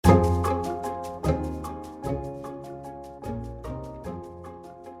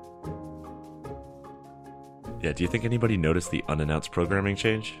Yeah, do you think anybody noticed the unannounced programming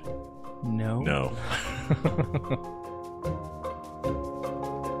change? No. No.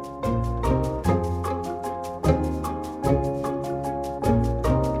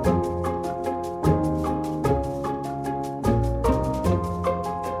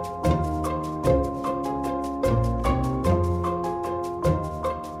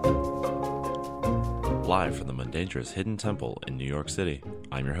 Live from the Mundangerous Hidden Temple in New York City,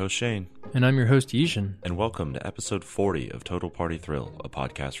 I'm your host Shane. And I'm your host Yishin. And welcome to episode 40 of Total Party Thrill, a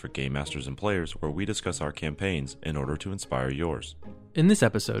podcast for game masters and players where we discuss our campaigns in order to inspire yours. In this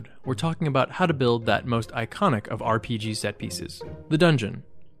episode, we're talking about how to build that most iconic of RPG set pieces, the dungeon.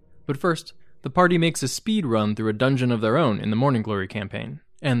 But first, the party makes a speed run through a dungeon of their own in the Morning Glory campaign,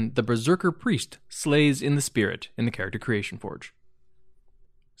 and the Berserker priest slays in the spirit in the Character Creation Forge.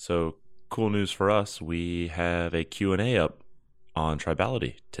 So, cool news for us, we have a Q&A up on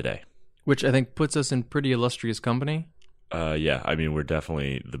Tribality today. Which I think puts us in pretty illustrious company. Yeah, I mean, we're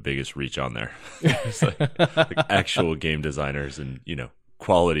definitely the biggest reach on there. It's like actual game designers and,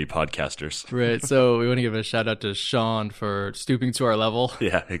 quality podcasters. Right, so we want to give a shout out to Sean for stooping to our level.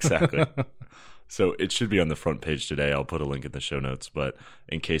 Yeah, exactly. So it should be on the front page today. I'll put a link in the show notes, but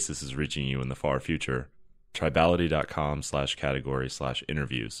in case this is reaching you in the far future,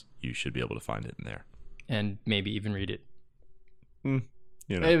 tribality.com/category/interviews. You should be able to find it in there. And maybe even read it. But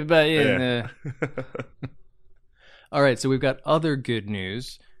yeah. All right, so we've got other good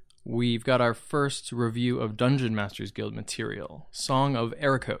news. We've got our first review of Dungeon Masters Guild material, Song of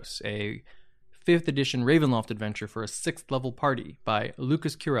Ericos, a 5th edition Ravenloft adventure for a 6th level party by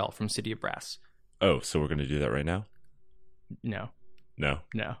Lucas Curel from City of Brass. Oh, so we're going to do that right now? No. No?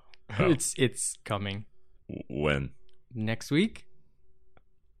 No. Oh. It's coming. When? Next week?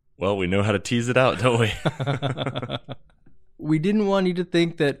 Well, we know how to tease it out, don't we? We didn't want you to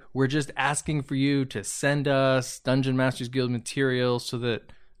think that we're just asking for you to send us Dungeon Masters Guild material so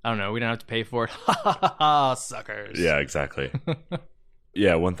that, I don't know, we don't have to pay for it. Ha ha ha ha, suckers. Yeah, exactly.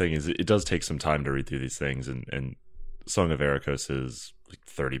 Yeah, one thing is it does take some time to read through these things, and Song of Ericos is like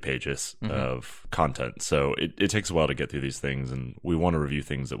 30 pages of content, so it takes a while to get through these things, and we want to review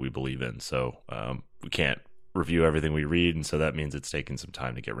things that we believe in, so we can't review everything we read, and so that means it's taking some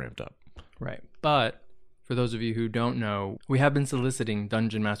time to get ramped up. Right, but for those of you who don't know, we have been soliciting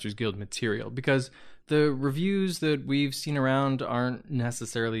Dungeon Masters Guild material because the reviews that we've seen around aren't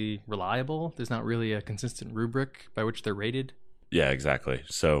necessarily reliable. There's not really a consistent rubric by which they're rated. Yeah, exactly.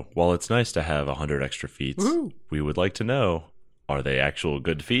 So while it's nice to have 100 extra feats, we would like to know, are they actual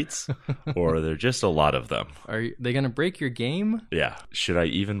good feats or are there just a lot of them? Are they going to break your game? Yeah. Should I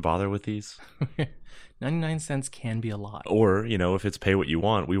even bother with these? 99 cents can be a lot. Or, if it's pay what you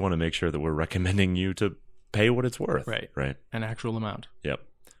want, we want to make sure that we're recommending you to pay what it's worth. Right. An actual amount. Yep.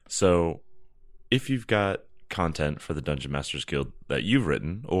 So if you've got content for the Dungeon Masters Guild that you've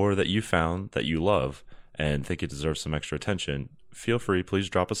written or that you found that you love and think it deserves some extra attention, feel free, please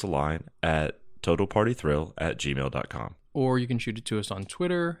drop us a line at totalpartythrill@gmail.com. Or you can shoot it to us on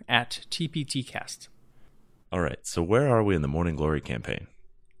Twitter at TPTcast. All right. So where are we in the Morning Glory campaign?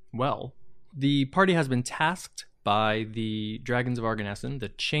 Well, the party has been tasked by the Dragons of Arganessen, the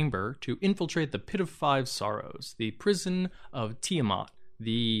Chamber, to infiltrate the Pit of Five Sorrows, the prison of Tiamat,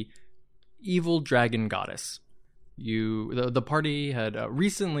 the evil dragon goddess. The party had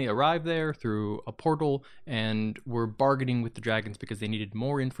recently arrived there through a portal and were bargaining with the dragons because they needed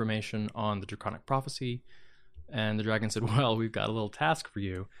more information on the Draconic Prophecy. And the dragon said, well, we've got a little task for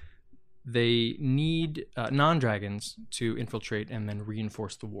you. They need non-dragons to infiltrate and then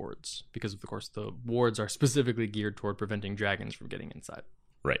reinforce the wards because, of course, the wards are specifically geared toward preventing dragons from getting inside.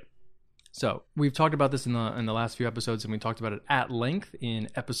 Right. So we've talked about this in the last few episodes, and we talked about it at length in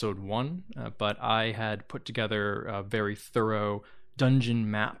episode 1, but I had put together a very thorough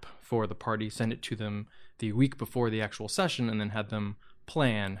dungeon map for the party, sent it to them the week before the actual session, and then had them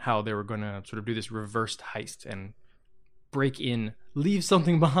plan how they were going to sort of do this reversed heist and break in, leave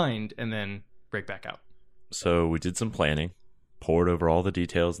something behind, and then break back out. So we did some planning, poured over all the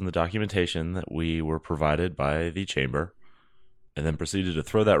details in the documentation that we were provided by the Chamber, and then proceeded to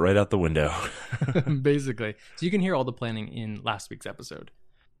throw that right out the window. Basically. So you can hear all the planning in last week's episode.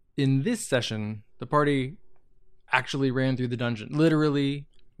 In this session, the party actually ran through the dungeon. Literally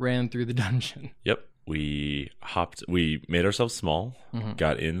ran through the dungeon. Yep. We made ourselves small,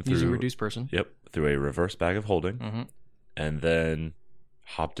 got in through... Using reduced person. Yep. Through a reverse bag of holding. And then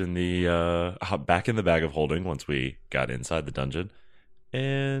hopped back in the bag of holding once we got inside the dungeon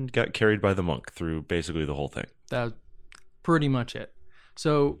and got carried by the monk through basically the whole thing. That was pretty much it.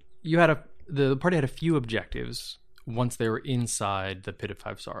 So you had the party had a few objectives. once they were inside the Pit of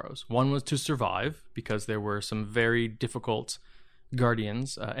Five Sorrows. One was to survive, because there were some very difficult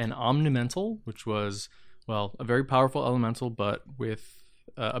guardians. An Omnimental, which was, well, a very powerful elemental, but with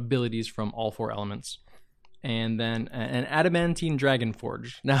abilities from all 4 elements. And then an Adamantine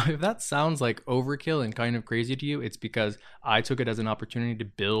Dragonforge. Now, if that sounds like overkill and kind of crazy to you, it's because I took it as an opportunity to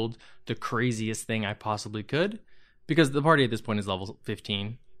build the craziest thing I possibly could, because the party at this point is level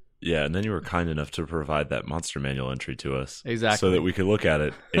 15. Yeah, and then you were kind enough to provide that monster manual entry to us. Exactly. So that we could look at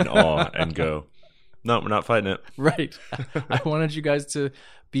it in awe and go, no, we're not fighting it. Right. I wanted you guys to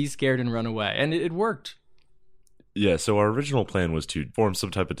be scared and run away. And it worked. Yeah, so our original plan was to form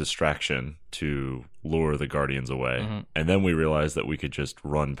some type of distraction to lure the Guardians away. Mm-hmm. And then we realized that we could just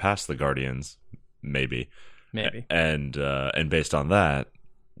run past the Guardians, maybe. And based on that,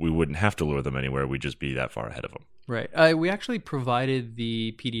 we wouldn't have to lure them anywhere. We'd just be that far ahead of them. Right. We actually provided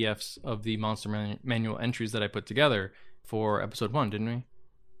the PDFs of the monster manual entries that I put together for episode 1, didn't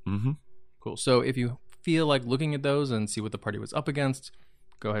we? Mm-hmm. Cool. So if you feel like looking at those and see what the party was up against,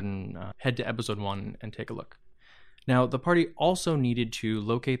 go ahead and head to episode 1 and take a look. Now, the party also needed to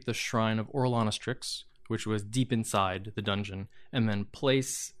locate the Shrine of Orlanastrix, which was deep inside the dungeon, and then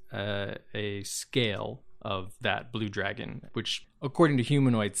place a scale of that blue dragon, which, according to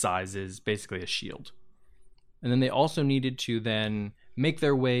humanoid size, is basically a shield. And then they also needed to then make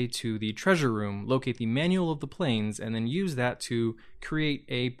their way to the treasure room, locate the Manual of the Planes, and then use that to create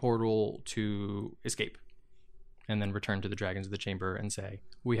a portal to escape. And then return to the Dragons of the Chamber and say,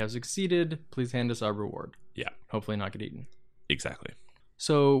 "We have succeeded, please hand us our reward." Yeah. Hopefully not get eaten. Exactly.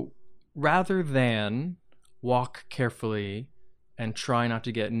 So rather than walk carefully and try not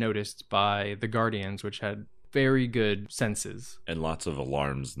to get noticed by the Guardians, which had very good senses. And lots of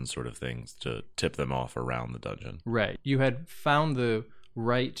alarms and sort of things to tip them off around the dungeon. Right. You had found the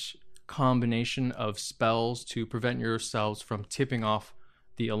right combination of spells to prevent yourselves from tipping off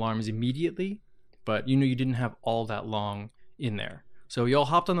the alarms immediately, but you knew you didn't have all that long in there. So you all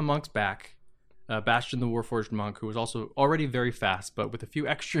hopped on the monk's back. Bastion the Warforged monk, who was also already very fast, but with a few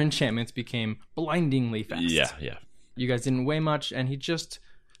extra enchantments became blindingly fast. Yeah. You guys didn't weigh much, and he just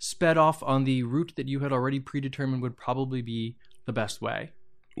sped off on the route that you had already predetermined would probably be the best way.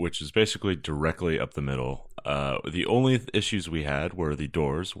 Which is basically directly up the middle. The only issues we had were the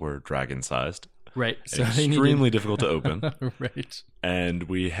doors were dragon-sized. Right. So extremely difficult to open. Right. And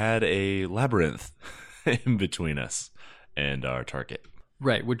we had a labyrinth in between us and our target.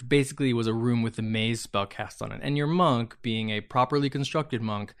 Right, which basically was a room with the maze spell cast on it. And your monk, being a properly constructed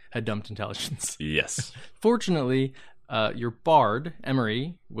monk, had dumped intelligence. Yes. Fortunately, your bard,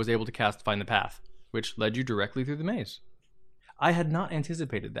 Emery, was able to cast Find the Path, which led you directly through the maze. I had not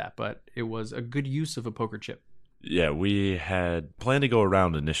anticipated that, but it was a good use of a poker chip. Yeah, we had planned to go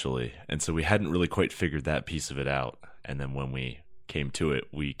around initially, and so we hadn't really quite figured that piece of it out. And then when we came to it,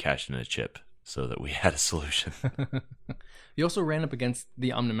 we cashed in a chip so that we had a solution. You also ran up against the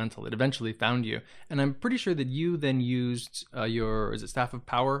Omnimental. It eventually found you. And I'm pretty sure that you then used your, is it Staff of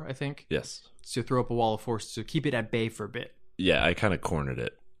Power, I think? Yes. To throw up a wall of force to keep it at bay for a bit. Yeah, I kind of cornered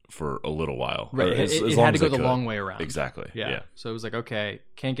it for a little while. Right, it had to go the long way around. Exactly, yeah. So it was like, okay,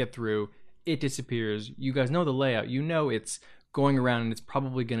 can't get through. It disappears. You guys know the layout. You know it's going around and it's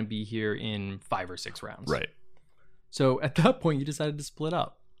probably going to be here in 5 or 6 rounds. Right. So at that point, you decided to split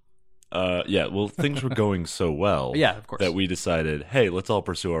up. Yeah, well, things were going so well yeah, of course. that we decided, hey, let's all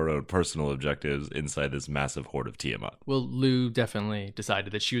pursue our own personal objectives inside this massive horde of Tiamat. Well, Lou definitely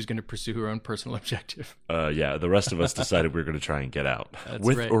decided that she was going to pursue her own personal objective. Yeah, the rest of us decided we were going to try and get out,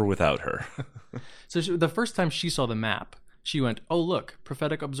 with right. or without her. So the first time she saw the map, she went, "Oh, look,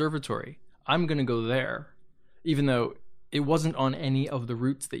 Prophetic Observatory. I'm going to go there," even though it wasn't on any of the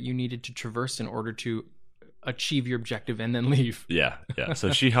routes that you needed to traverse in order to achieve your objective and then leave. Yeah.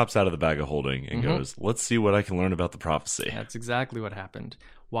 So she hops out of the bag of holding and goes, "Let's see what I can learn about the prophecy." That's exactly what happened.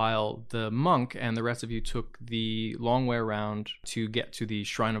 While the monk and the rest of you took the long way around to get to the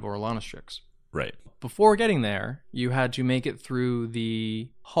Shrine of Orlanastrix. Right. Before getting there, you had to make it through the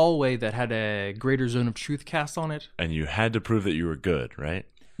hallway that had a Greater Zone of Truth cast on it. And you had to prove that you were good, right?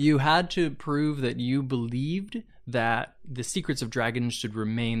 You had to prove that you believed that the secrets of dragons should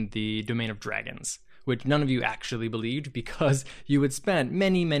remain the domain of dragons, which none of you actually believed because you had spent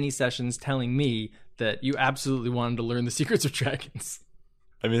many, many sessions telling me that you absolutely wanted to learn the secrets of dragons.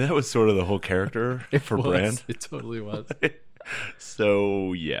 I mean, that was sort of the whole character for Brand. It totally was.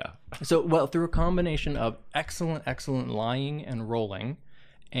 So, yeah. So, well, through a combination of excellent lying and rolling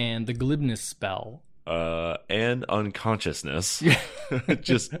and the glibness spell. And unconsciousness.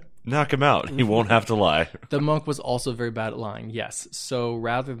 Just knock him out. He won't have to lie. The monk was also very bad at lying, yes. So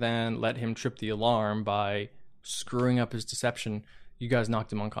rather than let him trip the alarm by screwing up his deception, you guys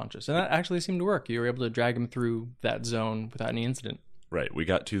knocked him unconscious. And that actually seemed to work. You were able to drag him through that zone without any incident. Right. We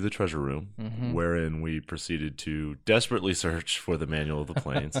got to the treasure room, wherein we proceeded to desperately search for the Manual of the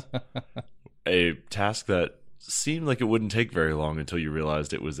Planes. A task that seemed like it wouldn't take very long until you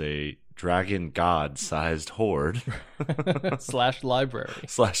realized it was a dragon god-sized hoard. Slash library.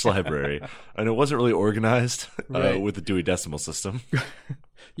 Slash library. And it wasn't really organized Right. with the Dewey Decimal System.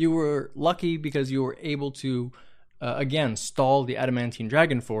 You were lucky because you were able to, again, stall the adamantine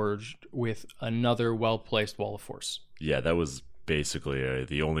dragon forge with another well-placed wall of force. Yeah, that was basically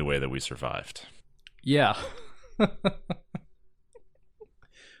the only way that we survived. Yeah.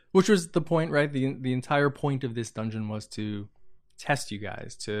 Which was the point, right? The entire point of this dungeon was to test you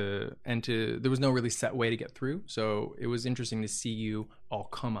guys, there was no really set way to get through. So it was interesting to see you all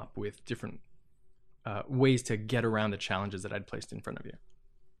come up with different ways to get around the challenges that I'd placed in front of you.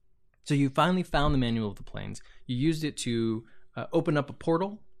 So you finally found the Manual of the Planes. You used it to open up a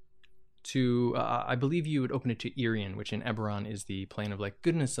portal to, I believe you would open it to Irian, which in Eberron is the plane of like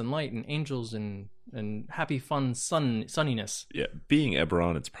goodness and light and angels and happy, fun sunniness. Yeah, being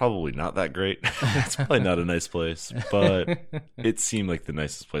Eberron, it's probably not that great. It's probably not a nice place, but it seemed like the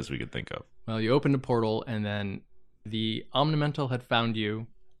nicest place we could think of. Well, you opened a portal, and then the Omnimental had found you,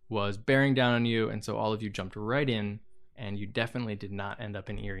 was bearing down on you, and so all of you jumped right in, and you definitely did not end up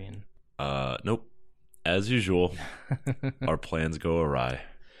in Irian. Nope. As usual, our plans go awry.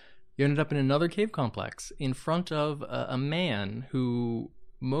 You ended up in another cave complex in front of a man who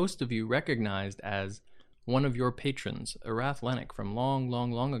most of you recognized as one of your patrons, Arath Lennox, from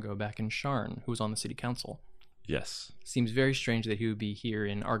long ago back in Sharn, who was on the city council. Yes. Seems very strange that he would be here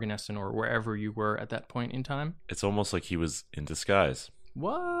in Arganesson or wherever you were at that point in time. It's almost like he was in disguise.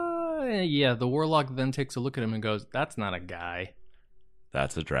 What? Yeah, the warlock then takes a look at him and goes, "That's not a guy."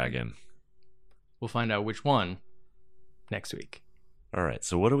 That's a dragon. We'll find out which one next week. All right,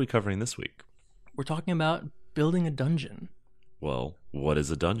 so what are we covering this week? We're talking about building a dungeon. Well, what is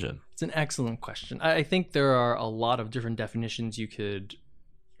a dungeon? It's an excellent question. I think there are a lot of different definitions you could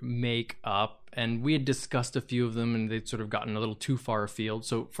make up, and we had discussed a few of them, and they'd sort of gotten a little too far afield.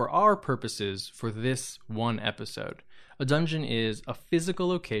 So for our purposes, for this one episode, a dungeon is a physical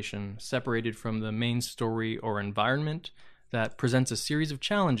location separated from the main story or environment that presents a series of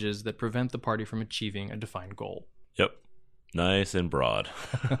challenges that prevent the party from achieving a defined goal. Yep. Nice and broad.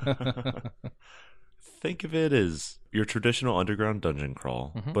 Think of it as your traditional underground dungeon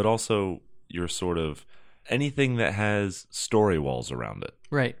crawl, but also your sort of anything that has story walls around it.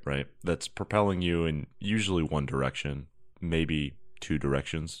 Right. Right? That's propelling you in usually one direction, maybe two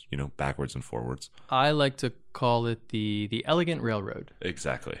directions, backwards and forwards. I like to call it the elegant railroad.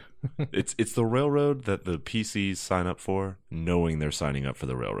 Exactly. It's the railroad that the PCs sign up for, knowing they're signing up for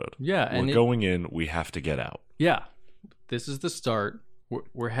the railroad. Yeah. And we're going in, we have to get out. Yeah. This is the start.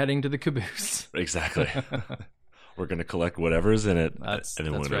 We're heading to the caboose. Exactly. We're going to collect whatever's in it, and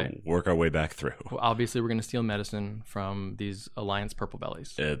then we're going to work our way back through. Well, obviously, we're going to steal medicine from these Alliance Purple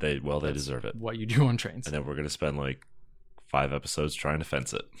Bellies. They deserve it. What you do on trains. And then we're going to spend like 5 episodes trying to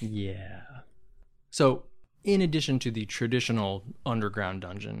fence it. Yeah. So, in addition to the traditional underground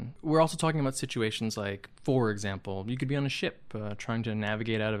dungeon, we're also talking about situations like, for example, you could be on a ship trying to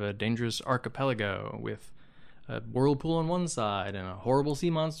navigate out of a dangerous archipelago with a whirlpool on one side and a horrible sea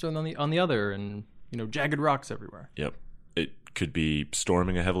monster on the other, and jagged rocks everywhere. Yep. It could be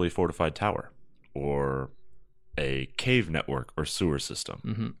storming a heavily fortified tower or a cave network or sewer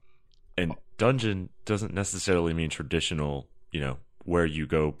system. And dungeon doesn't necessarily mean traditional, where you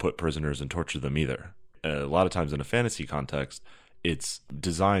go put prisoners and torture them either. A lot of times in a fantasy context, it's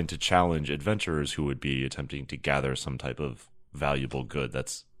designed to challenge adventurers who would be attempting to gather some type of valuable good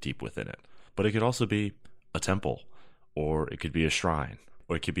that's deep within it. But it could also be a temple, or it could be a shrine,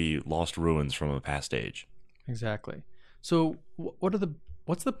 or it could be lost ruins from a past age. Exactly. So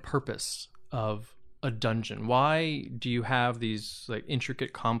what's the purpose of a dungeon? Why do you have these like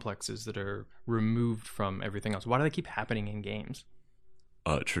intricate complexes that are removed from everything else? Why do they keep happening in games?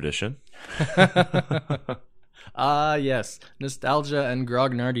 Tradition. Ah, yes. Nostalgia and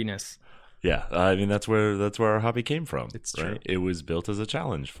grognardiness. Yeah, I mean that's where our hobby came from. It's right? true. It was built as a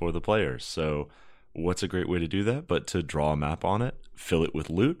challenge for the players. So what's a great way to do that but to draw a map on it, fill it with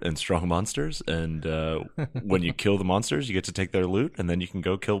loot and strong monsters, and when you kill the monsters, you get to take their loot, and then you can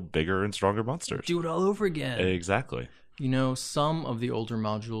go kill bigger and stronger monsters. Do it all over again. Exactly. Some of the older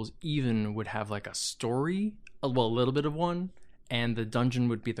modules even would have like a story, a little bit of one, and the dungeon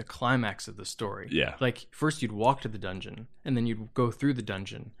would be the climax of the story. Yeah. Like, first you'd walk to the dungeon, and then you'd go through the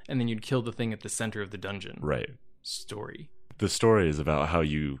dungeon, and then you'd kill the thing at the center of the dungeon. Right. Story. The story is about how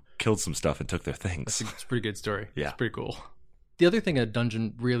you killed some stuff and took their things. It's a pretty good story. Yeah. It's pretty cool. The other thing a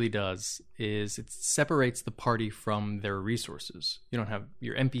dungeon really does is it separates the party from their resources. You don't have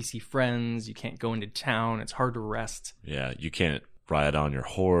your NPC friends. You can't go into town. It's hard to rest. Yeah, you can't ride on your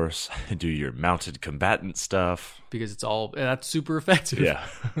horse and do your mounted combatant stuff. Because that's super effective. Yeah.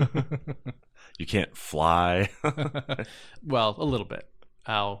 You can't fly. Well, a little bit.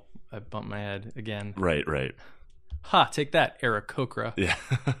 Ow, I bumped my head again. Right. Ha, take that, Aarakocra. Yeah.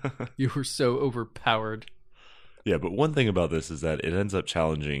 You were so overpowered. Yeah, but one thing about this is that it ends up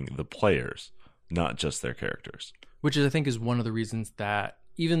challenging the players, not just their characters. Which I think is one of the reasons that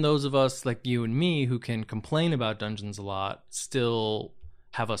even those of us like you and me who can complain about dungeons a lot still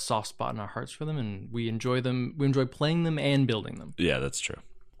have a soft spot in our hearts for them, and we enjoy them. We enjoy playing them and building them. Yeah, that's true.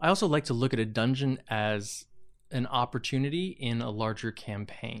 I also like to look at a dungeon as an opportunity in a larger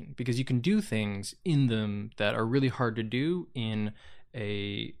campaign, because you can do things in them that are really hard to do in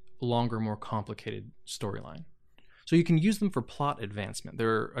a longer, more complicated storyline. So you can use them for plot advancement.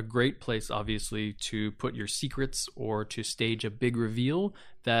 They're a great place, obviously, to put your secrets or to stage a big reveal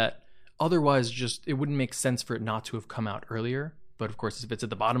that otherwise just, it wouldn't make sense for it not to have come out earlier. But of course, if it's at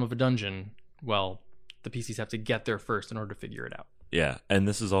the bottom of a dungeon, well, the PCs have to get there first in order to figure it out. Yeah, and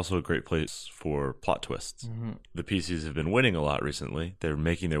this is also a great place for plot twists. Mm-hmm. The PCs have been winning a lot recently. They're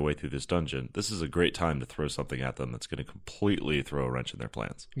making their way through this dungeon. This is a great time to throw something at them that's going to completely throw a wrench in their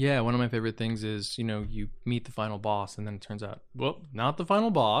plans. Yeah, one of my favorite things is, you meet the final boss and then it turns out, well, not the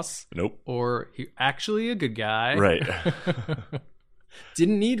final boss. Nope. Or he actually a good guy. Right.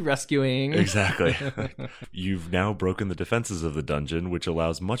 Didn't need rescuing. Exactly. You've now broken the defenses of the dungeon, which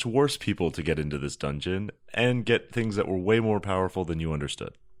allows much worse people to get into this dungeon and get things that were way more powerful than you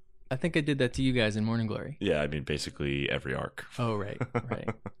understood. I think I did that to you guys in Morning Glory. Yeah, I mean, basically every arc. Oh, right.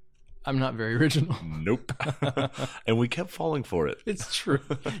 I'm not very original. Nope. And we kept falling for it. It's true.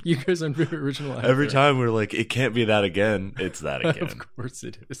 You guys aren't very original. Every time we're like, it can't be that again. It's that again. Of course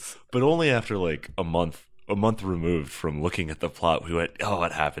it is. But only after like a month removed from looking at the plot, we went, oh,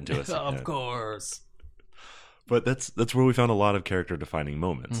 what happened to us again? Of course. But that's where we found a lot of character defining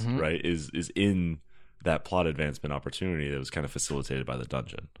moments, mm-hmm. right? Is in that plot advancement opportunity that was kind of facilitated by the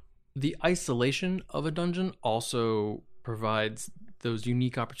dungeon. The isolation of a dungeon also provides those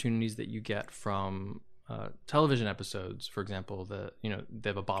unique opportunities that you get from television episodes. For example, they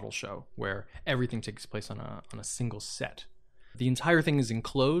have a bottle show where everything takes place on a single set. The entire thing is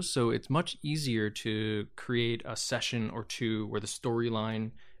enclosed, so it's much easier to create a session or two where the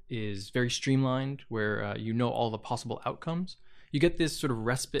storyline is very streamlined, where you know all the possible outcomes. You get this sort of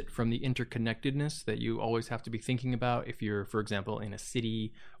respite from the interconnectedness that you always have to be thinking about if you're, for example, in a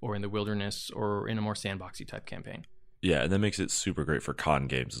city or in the wilderness or in a more sandboxy type campaign. Yeah, and that makes it super great for con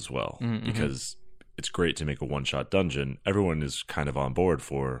games as well, mm-hmm. because it's great to make a one-shot dungeon. Everyone is kind of on board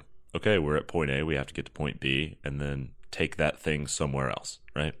for, okay, we're at point A, we have to get to point B, and then take that thing somewhere else,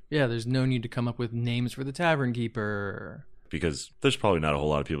 right? Yeah, there's no need to come up with names for the tavern keeper. Because there's probably not a whole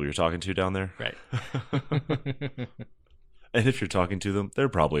lot of people you're talking to down there. Right. And if you're talking to them, they're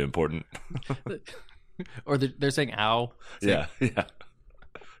probably important. Or they're saying, ow. Yeah.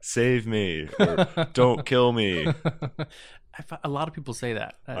 Save me. Or don't kill me. A lot of people say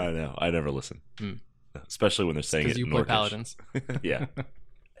that. I know. I never listen. Especially when they're saying it in Because you play Norkish. Paladins. Yeah.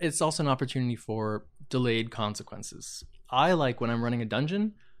 It's also an opportunity for delayed consequences. I like when I'm running a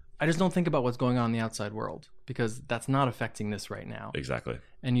dungeon, I just don't think about what's going on in the outside world, because that's not affecting this right now. Exactly.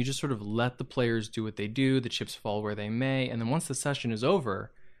 And you just sort of let the players do what they do, the chips fall where they may, and then once the session is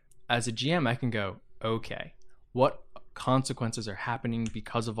over, as a GM, I can go, okay, what consequences are happening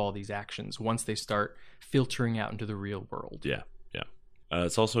because of all these actions once they start filtering out into the real world? Yeah.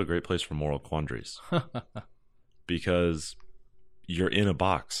 It's also a great place for moral quandaries. Because you're in a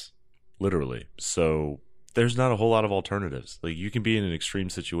box, literally. So there's not a whole lot of alternatives. Like, you can be in an extreme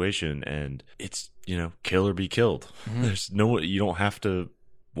situation and it's, kill or be killed. Mm-hmm. You don't have to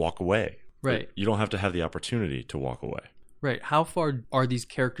walk away. Right. You don't have to have the opportunity to walk away. Right. How far are these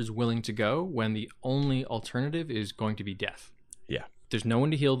characters willing to go when the only alternative is going to be death? Yeah. There's no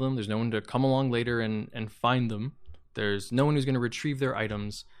one to heal them. There's no one to come along later and find them. There's no one who's going to retrieve their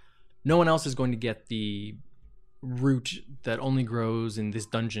items. No one else is going to get the root that only grows in this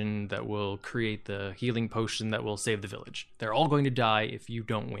dungeon that will create the healing potion that will save the village. They're all going to die if you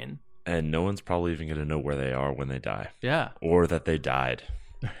don't win. And no one's probably even going to know where they are when they die. Yeah. Or that they died,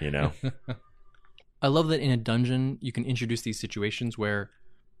 I love that in a dungeon, you can introduce these situations where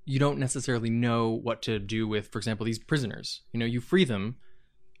you don't necessarily know what to do with, for example, these prisoners. You free them.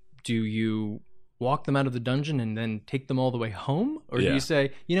 Do you walk them out of the dungeon and then take them all the way home? Or do Yeah. you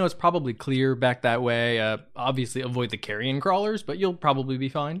say, it's probably clear back that way. Obviously, avoid the carrion crawlers, but you'll probably be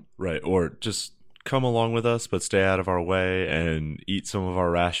fine. Right. Or just come along with us, but stay out of our way and eat some of our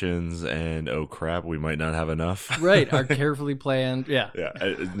rations. And oh crap, we might not have enough. Right. Our carefully planned. Yeah. Yeah.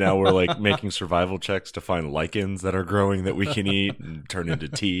 Now we're like making survival checks to find lichens that are growing that we can eat and turn into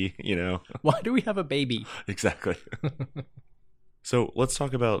tea, Why do we have a baby? Exactly. So let's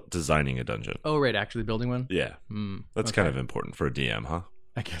talk about designing a dungeon. Oh, right. Actually building one? Yeah. That's kind of important for a DM, huh?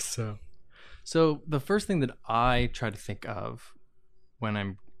 I guess so. So the first thing that I try to think of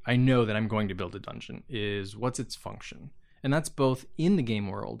when I know that I'm going to build a dungeon is what's its function. And that's both in the game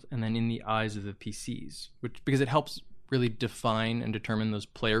world and then in the eyes of the PCs, because it helps really define and determine those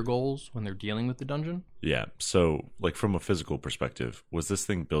player goals when they're dealing with the dungeon. Yeah. So, like from a physical perspective, was this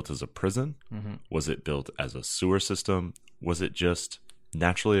thing built as a prison? Mm-hmm. Was it built as a sewer system? Was it just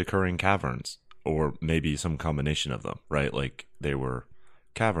naturally occurring caverns? Or maybe some combination of them, right? Like they were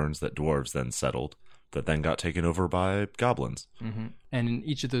caverns that dwarves then settled that then got taken over by goblins. Mm-hmm. And in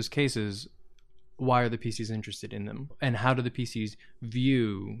each of those cases, why are the PCs interested in them? And how do the PCs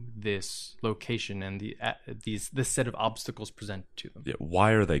view this location and this set of obstacles presented to them? Yeah,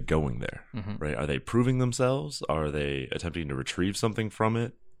 why are they going there? Mm-hmm. Right? Are they proving themselves? Are they attempting to retrieve something from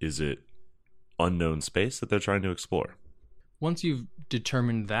it? Is it unknown space that they're trying to explore? Once you've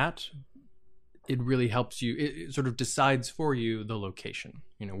determined that, it really helps you. It sort of decides for you the location,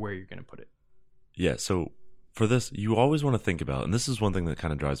 where you're going to put it. Yeah, so for this, you always want to think about, and this is one thing that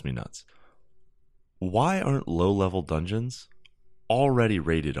kind of drives me nuts. Why aren't low-level dungeons already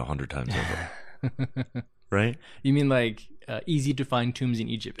rated 100 times over? Right? You mean like easy to find tombs in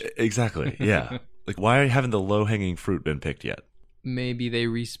Egypt? Exactly, yeah. Like, why haven't the low-hanging fruit been picked yet? Maybe they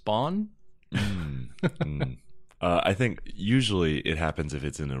respawn? I think usually it happens if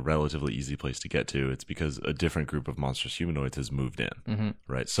it's in a relatively easy place to get to. It's because a different group of monstrous humanoids has moved in,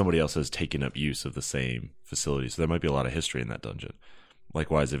 right? Somebody else has taken up use of the same facility. So there might be a lot of history in that dungeon.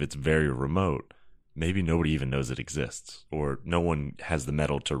 Likewise, if it's very remote, maybe nobody even knows it exists, or no one has the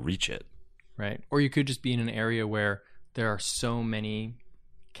metal to reach it. Right. Or you could just be in an area where there are so many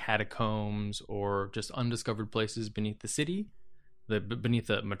catacombs or just undiscovered places beneath the city, beneath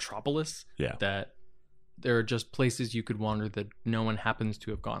the metropolis, that there are just places you could wander that no one happens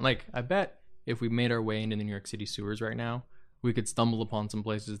to have gone. Like, I bet if we made our way into the New York City sewers right now, we could stumble upon some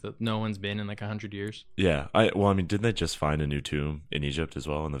places that no one's been in like 100 years. Yeah. Didn't they just find a new tomb in Egypt as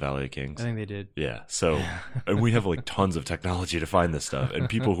well, in the Valley of Kings? I think they did. Yeah. So, and we have like tons of technology to find this stuff, and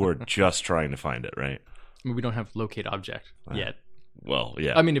people who are just trying to find it, right? I mean, we don't have locate object yet. Well,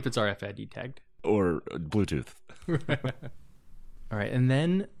 yeah. I mean, if it's RFID tagged. Or Bluetooth. All right, and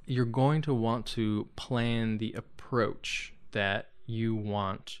then you're going to want to plan the approach that you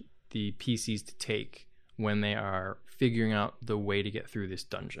want the PCs to take when they are figuring out the way to get through this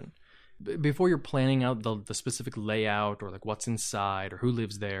dungeon. Before you're planning out the specific layout or like what's inside or who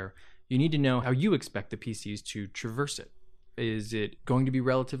lives there, you need to know how you expect the PCs to traverse it. Is it going to be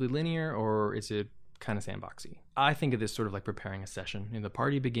relatively linear, or is it kind of sandboxy? I think of this sort of like preparing a session. The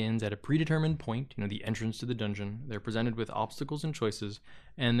party begins at a predetermined point, the entrance to the dungeon. They're presented with obstacles and choices,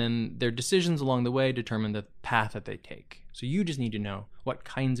 and then their decisions along the way determine the path that they take. So you just need to know what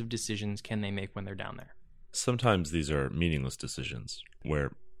kinds of decisions can they make when they're down there. Sometimes these are meaningless decisions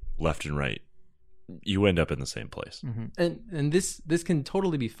where left and right, you end up in the same place. Mm-hmm. And this can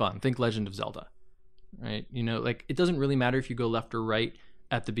totally be fun. Think Legend of Zelda, right? Like it doesn't really matter if you go left or right.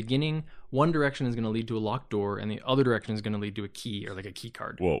 At the beginning, one direction is going to lead to a locked door, and the other direction is going to lead to a key or like a key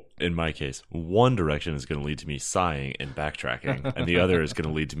card. Well, in my case, one direction is going to lead to me sighing and backtracking, and the other is going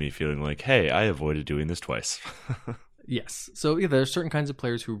to lead to me feeling like, hey, I avoided doing this twice. Yes. So yeah, there are certain kinds of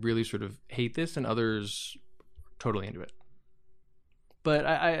players who really sort of hate this, and others totally into it. But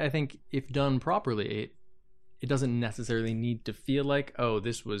I think if done properly, it doesn't necessarily need to feel like, oh,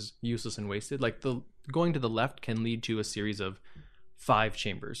 this was useless and wasted. Like going to the left can lead to a series of 5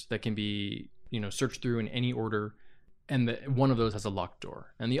 chambers that can be, searched through in any order, and one of those has a locked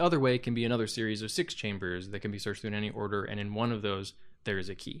door. And the other way can be another series of 6 chambers that can be searched through in any order, and in one of those there is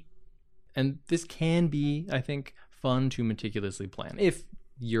a key. And this can be, I think, fun to meticulously plan if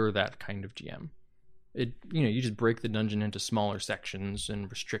you're that kind of GM. You just break the dungeon into smaller sections and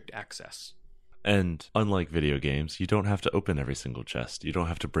restrict access. And unlike video games, you don't have to open every single chest. You don't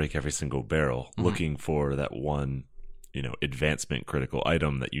have to break every single barrel looking for that one advancement critical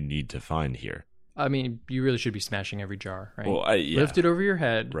item that you need to find here. I mean, you really should be smashing every jar, right? Well, Lift it over your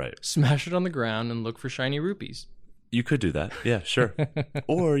head, right? Smash it on the ground and look for shiny rupees. You could do that. Yeah, sure.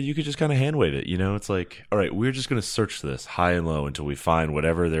 Or you could just kind of hand wave it. It's like, all right, we're just going to search this high and low until we find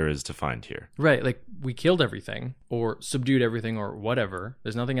whatever there is to find here. Right. Like we killed everything or subdued everything or whatever.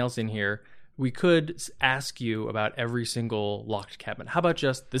 There's nothing else in here. We could ask you about every single locked cabinet. How about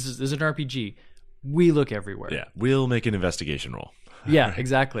just, this is an RPG. We look everywhere. Yeah, we'll make an investigation roll. Yeah,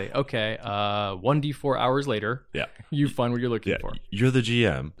 exactly. Okay. 1d4 hours later, Yeah. you find what you're looking for. You're the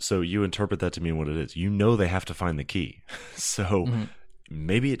GM, so you interpret that to mean what it is. They have to find the key. So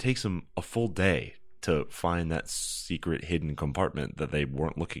maybe it takes them a full day to find that secret hidden compartment that they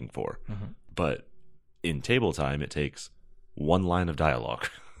weren't looking for. But in table time, it takes one line of dialogue.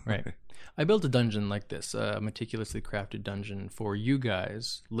 Right. I built a dungeon like this, a meticulously crafted dungeon for you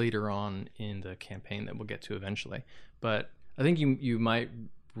guys later on in the campaign that we'll get to eventually. But I think you might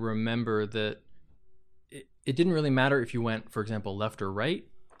remember that it didn't really matter if you went, for example, left or right.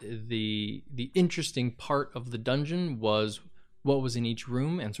 The interesting part of the dungeon was what was in each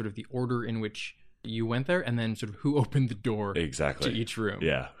room and sort of the order in which you went there, and then sort of who opened the door exactly to each room.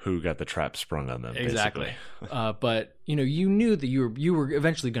 Yeah, who got the trap sprung on them. Exactly. But you knew that you were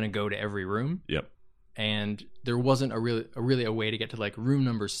eventually going to go to every room. Yep. And there wasn't a really a way to get to like room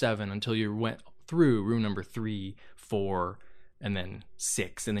number 7 until you went through room number 3, 4, and then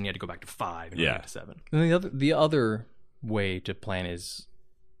 6, and then you had to go back to 5 and go back to 7. And the other way to plan is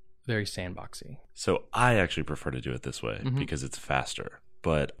very sandboxy. So I actually prefer to do it this way because it's faster.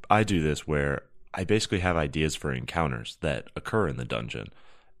 But I do this where I basically have ideas for encounters that occur in the dungeon,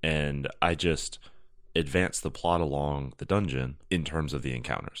 and I just advance the plot along the dungeon in terms of the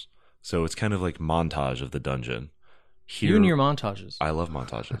encounters. So it's kind of like montage of the dungeon. Here, you and your montages. I love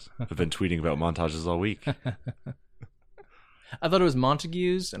montages. I've been tweeting about montages all week. I thought it was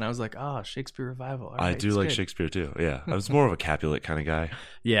Montague's, and I was like, Shakespeare Revival. All right, I do like good. Shakespeare, too. Yeah. I was more of a Capulet kind of guy.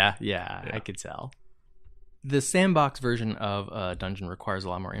 Yeah, I could tell. The sandbox version of a dungeon requires a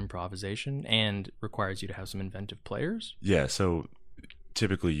lot more improvisation and requires you to have some inventive players. Yeah, so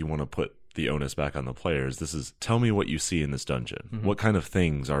typically you want to put the onus back on the players. This is, tell me what you see in this dungeon. What kind of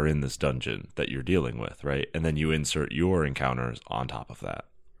things are in this dungeon that you're dealing with, right? And then you insert your encounters on top of that.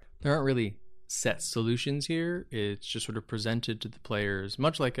 There aren't really set solutions here. It's just sort of presented to the players,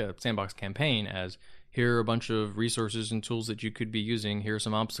 much like a sandbox campaign, as here are a bunch of resources and tools that you could be using. Here are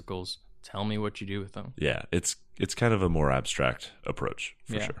some obstacles. Tell me what you do with them. Yeah, it's kind of a more abstract approach,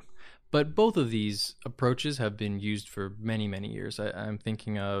 for sure. But both of these approaches have been used for many, many years. I'm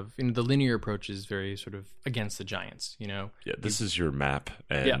thinking of, the linear approach is very sort of against the giants, Yeah, this is your map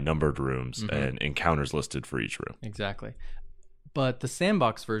and numbered rooms and encounters listed for each room. Exactly. But the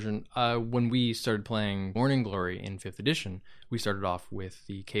sandbox version, when we started playing Morning Glory in 5th edition, we started off with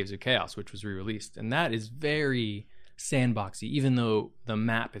the Caves of Chaos, which was re-released. And that is very sandboxy, even though the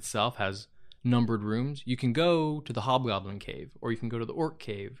map itself has numbered rooms. You can go to the Hobgoblin Cave, or you can go to the Orc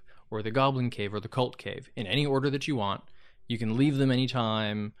Cave, or the Goblin Cave, or the Cult Cave, in any order that you want. You can leave them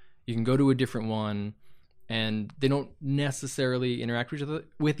anytime. You can go to a different one, and they don't necessarily interact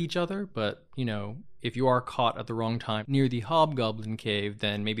with each other, but, if you are caught at the wrong time near the Hobgoblin Cave,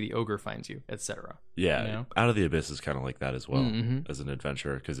 then maybe the ogre finds you, etc. Yeah, Out of the Abyss is kind of like that as well, as an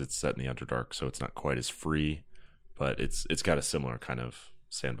adventure, because it's set in the Underdark, so it's not quite as free, but it's got a similar kind of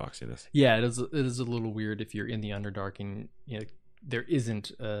sandboxiness. Yeah, it is a little weird if you're in the Underdark and there isn't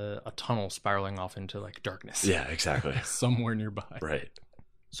a tunnel spiraling off into like darkness. Yeah, exactly. Somewhere nearby. Right.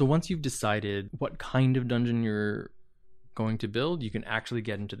 So once you've decided what kind of dungeon you're going to build, you can actually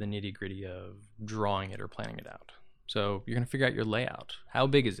get into the nitty-gritty of drawing it or planning it out. So you're going to figure out your layout. How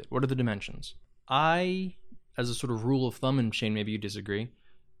big is it? What are the dimensions? I, as a sort of rule of thumb, and Shane, maybe you disagree,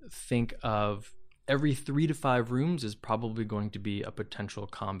 think of every 3 to 5 rooms is probably going to be a potential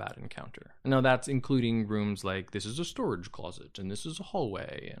combat encounter. Now, that's including rooms like this is a storage closet and this is a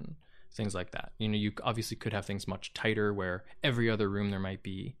hallway and things like that. You obviously could have things much tighter where every other room there might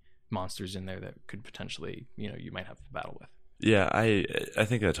be monsters in there that could potentially, you might have a battle with. Yeah, I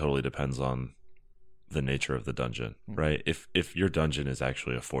think that totally depends on the nature of the dungeon, right? If your dungeon is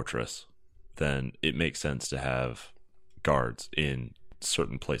actually a fortress, then it makes sense to have guards in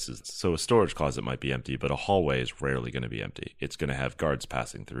certain places. So a storage closet might be empty, but a hallway is rarely going to be empty. It's going to have guards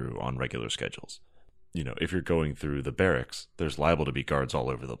passing through on regular schedules. If you're going through the barracks, there's liable to be guards all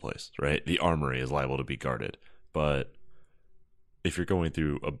over the place, right? The armory is liable to be guarded. But if you're going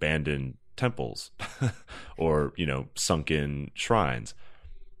through abandoned temples or, sunken shrines,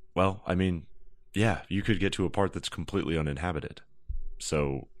 well, you could get to a part that's completely uninhabited.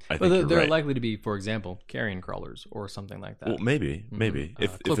 So I think they're right. likely to be, for example, carrion crawlers or something like that. Well, maybe.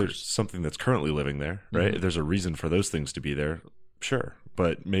 If there's something that's currently living there, right? If there's a reason for those things to be there, sure.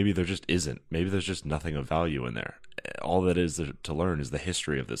 But maybe there just isn't. Maybe there's just nothing of value in there. all that is to learn is the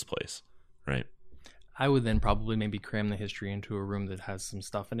history of this place, right? I would then probably maybe cram the history into a room that has some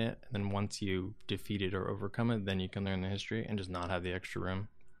stuff in it, and then once you defeat it or overcome it, then you can learn the history and just not have the extra room.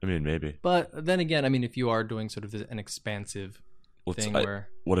 I mean, maybe. But then again, I mean, if you are doing sort of an expansive thing where...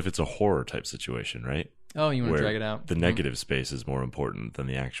 What if it's a horror type situation, right? Oh, you want to Where drag it out? The negative space is more important than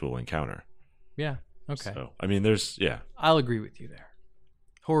the actual encounter. Yeah, okay. So, I mean, I'll agree with you there.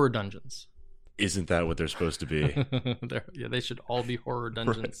 Horror dungeons. Isn't that what they're supposed to be? Yeah, they should all be horror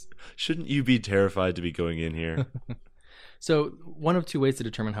dungeons. Right. Shouldn't you be terrified to be going in here? So one of two ways to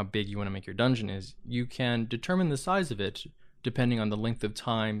determine how big you want to make your dungeon is you can determine the size of it depending on the length of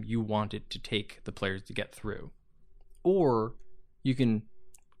time you want it to take the players to get through. Or you can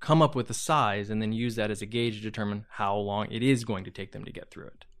come up with a size and then use that as a gauge to determine how long it is going to take them to get through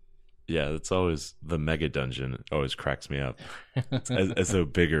it. Yeah, that's always the mega dungeon. It always cracks me up. as though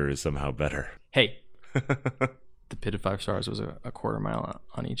bigger is somehow better. Hey, the Pit of 5 Stars was a quarter mile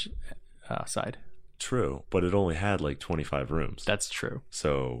on each side. True, but it only had like 25 rooms. That's true.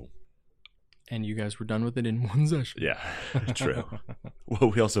 So... And you guys were done with it in one session. Yeah, true. Well,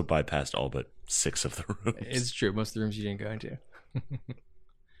 we also bypassed all but 6 of the rooms. It's true. Most of the rooms you didn't go into.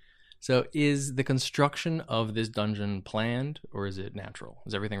 So is the construction of this dungeon planned or is it natural?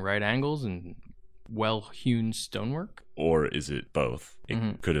 Is everything right angles and well-hewn stonework? Or is it both?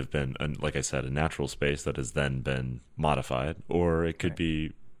 It could have been, like I said, a natural space that has then been modified, or it could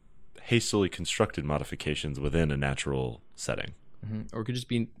be hastily constructed modifications within a natural setting. Or it could just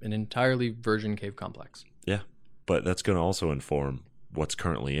be an entirely virgin cave complex. Yeah, but that's going to also inform what's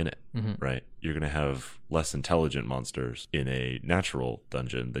currently in it, right? You're going to have less intelligent monsters in a natural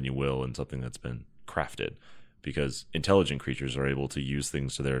dungeon than you will in something that's been crafted, because intelligent creatures are able to use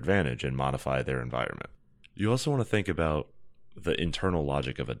things to their advantage and modify their environment. You also want to think about the internal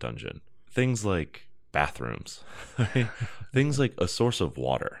logic of a dungeon. Things like bathrooms, right? Things like a source of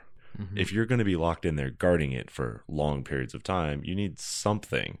water. If you're going to be locked in there guarding it for long periods of time, you need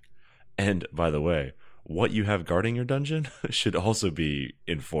something. And by the way, what you have guarding your dungeon should also be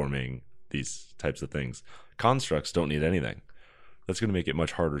informing these types of things. Constructs don't need anything. That's going to make it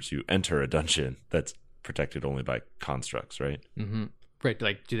much harder to enter a dungeon that's protected only by constructs, right? Right,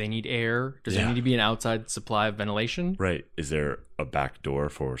 like, do they need air? Does there need to be an outside supply of ventilation? Right. Is there a back door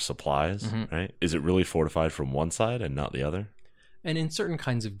for supplies, right? Is it really fortified from one side and not the other? And in certain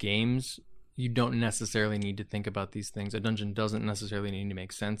kinds of games, you don't necessarily need to think about these things. A dungeon doesn't necessarily need to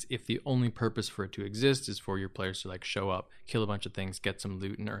make sense if the only purpose for it to exist is for your players to like show up, kill a bunch of things, get some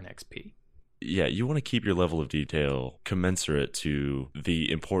loot, and earn XP. Yeah, you want to keep your level of detail commensurate to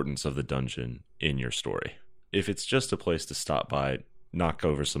the importance of the dungeon in your story. If it's just a place to stop by, knock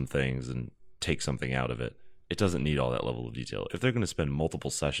over some things, and take something out of it, it doesn't need all that level of detail. If they're going to spend multiple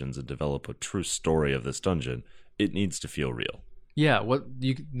sessions and develop a true story of this dungeon, it needs to feel real. Yeah,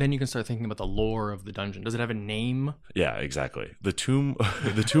 then you can start thinking about the lore of the dungeon. Does it have a name? Yeah, exactly. The Tomb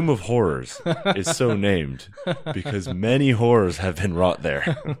of Horrors is so named because many horrors have been wrought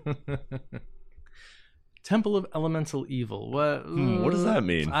there. Temple of Elemental Evil. What does that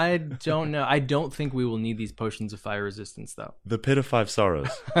mean? I don't know. I don't think we will need these potions of fire resistance, though. The Pit of 5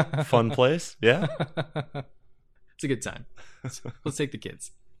 Sorrows. Fun place? Yeah? It's a good time. Let's take the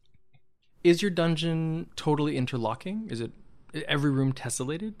kids. Is your dungeon totally interlocking? Is it every room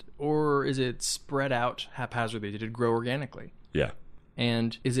tessellated? Or is it spread out haphazardly? Did it grow organically? Yeah.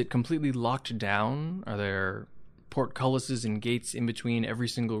 And is it completely locked down? Are there portcullises and gates in between every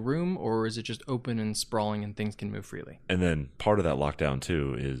single room, or is it just open and sprawling and things can move freely? And then part of that lockdown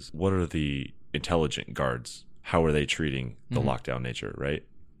too is, what are the intelligent guards? How are they treating the lockdown nature, right?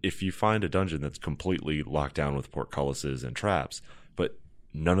 If you find a dungeon that's completely locked down with portcullises and traps, but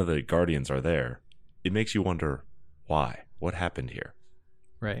none of the guardians are there, it makes you wonder why. What happened here?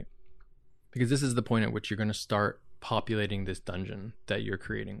 Right. Because this is the point at which you're going to start populating this dungeon that you're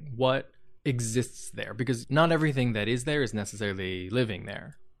creating. What exists there? Because not everything that is there is necessarily living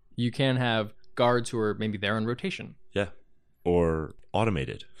there. You can have guards who are maybe there on rotation. Yeah. Or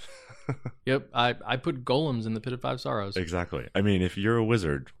automated. Yep. I put golems in the Pit of 5 Sorrows. Exactly. I mean, if you're a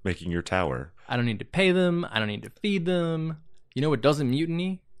wizard making your tower, I don't need to pay them. I don't need to feed them. You know what doesn't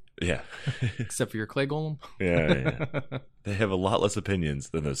mutiny? Yeah. Except for your clay golem. Yeah. They have a lot less opinions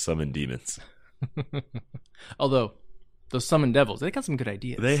than those summoned demons. Although those summoned devils, they got some good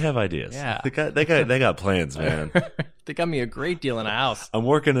ideas. They have ideas. Yeah. They got plans, man. They got me a great deal in a house. I'm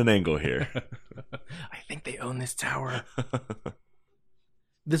working an angle here. I think they own this tower.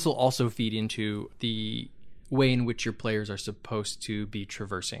 This will also feed into the way in which your players are supposed to be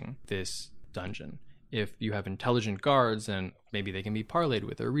traversing this dungeon. If you have intelligent guards, and maybe they can be parlayed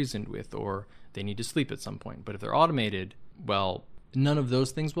with or reasoned with, or they need to sleep at some point. But if they're automated, well, none of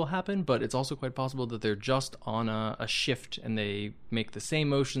those things will happen, but it's also quite possible that they're just on a shift and they make the same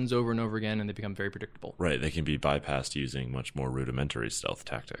motions over and over again and they become very predictable. Right, they can be bypassed using much more rudimentary stealth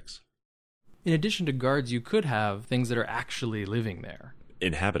tactics. In addition to guards, you could have things that are actually living there.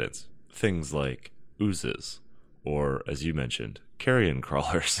 Inhabitants, things like oozes, or, as you mentioned, carrion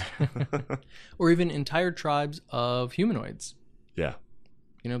crawlers. Or even entire tribes of humanoids. Yeah.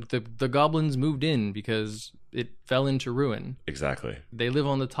 The goblins moved in because it fell into ruin. Exactly. They live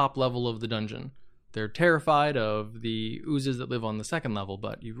on the top level of the dungeon. They're terrified of the oozes that live on the second level,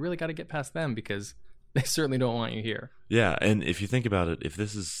 but you've really got to get past them because they certainly don't want you here. Yeah, and if you think about it, if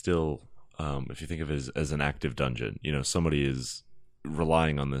this is still, if you think of it as an active dungeon, somebody is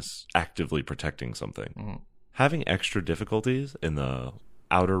relying on this actively protecting something. Mm-hmm. Having extra difficulties in the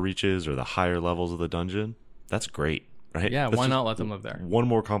outer reaches or the higher levels of the dungeon, that's great. Right? Yeah, That's why just not let them live there? One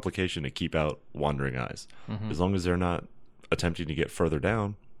more complication to keep out wandering eyes. Mm-hmm. As long as they're not attempting to get further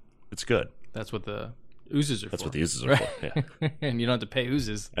down, it's good. That's what the oozes are That's for. what the oozes are for, yeah. And you don't have to pay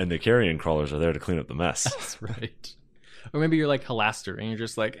oozes. And the carrion crawlers are there to clean up the mess. That's right. Or maybe you're like Halaster and you're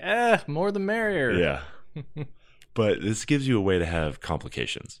just like, more the merrier. Yeah. But this gives you a way to have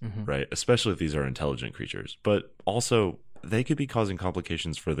complications, Mm-hmm. right? Especially if these are intelligent creatures. But also, they could be causing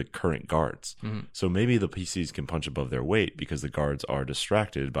complications for the current guards. Mm-hmm. So maybe the PCs can punch above their weight because the guards are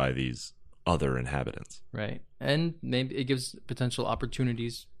distracted by these other inhabitants. Right. And maybe it gives potential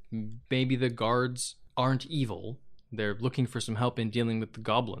opportunities. Maybe the guards aren't evil. They're looking for some help in dealing with the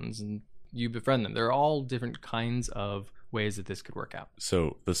goblins, and you befriend them. There are all different kinds of ways that this could work out.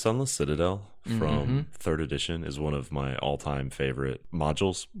 So the Sunless Citadel from Mm-hmm. 3rd edition is one of my all-time favorite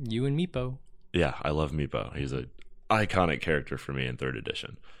modules. You and Meepo. Yeah, I love Meepo. He's an iconic character for me in 3rd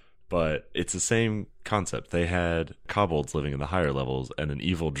edition. But it's the same concept. They had kobolds living in the higher levels and an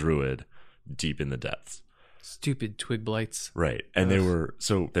evil druid deep in the depths. Stupid twig blights. Right. And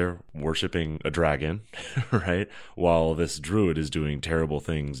they're worshiping a dragon, right? While this druid is doing terrible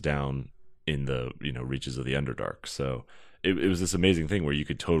things down in the, reaches of the Underdark. So it was this amazing thing where you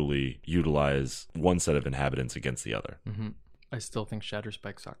could totally utilize one set of inhabitants against the other. Mm-hmm. I still think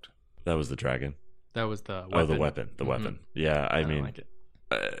Shatterspike sucked. That was the dragon. That was the weapon. Oh, the weapon. The Mm-hmm. weapon. Yeah, I mean, don't like it.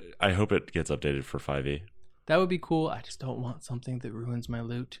 I hope it gets updated for 5e. That would be cool. I just don't want something that ruins my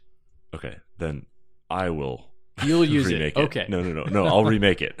loot. Okay, then I will. You'll use it. remake Okay. No. I'll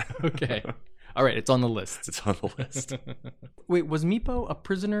remake it. Okay. All right. It's on the list. It's on the list. Wait, was Meepo a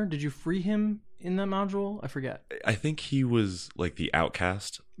prisoner? Did you free him in that module? I forget. I think he was like the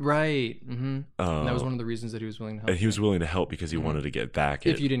outcast. Right. Mm-hmm. And that was Uh, one of the reasons that he was willing to help. And he was you. willing to help because he wanted to get back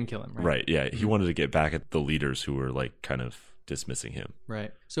If at, you didn't kill him, right? right, yeah, he wanted to get back at the leaders who were like kind of dismissing him.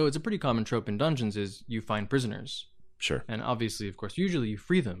 Right. So it's a pretty common trope in dungeons is you find prisoners. Sure. And obviously, of course, usually you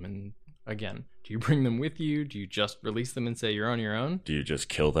free them. And again, do you bring them with you? Do you just release them and say you're on your own? Do you just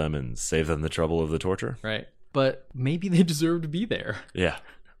kill them and save them the trouble of the torture? Right. But maybe they deserve to be there. Yeah.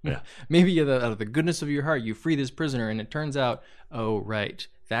 Yeah. Maybe out of the goodness of your heart, you free this prisoner, and it turns out, oh, right,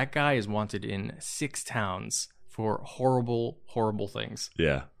 that guy is wanted in 6 towns for horrible, horrible things.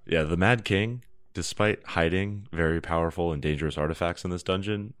 Yeah. Yeah. The Mad King, despite hiding very powerful and dangerous artifacts in this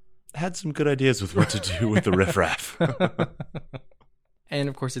dungeon, had some good ideas with what to do with the riffraff. And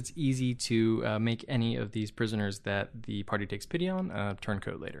of course, it's easy to make any of these prisoners that the party takes pity on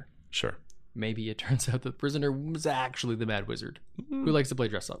turncoat later. Sure. Maybe it turns out the prisoner was actually the bad wizard who likes to play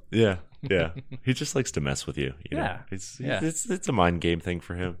dress up. Yeah. Yeah. He just likes to mess with you. You know? Yeah. It's a mind game thing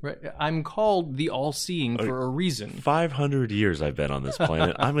for him. Right. I'm called the all-seeing for a reason. 500 years I've been on this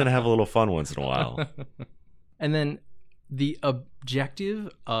planet. I'm going to have a little fun once in a while. And then the objective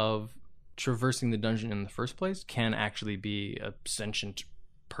of traversing the dungeon in the first place can actually be a sentient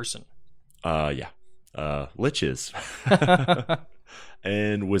person. Yeah. Liches.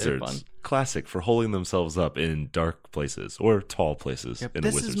 And fun. wizards. Classic for holding themselves up in dark places or tall places. Yep. In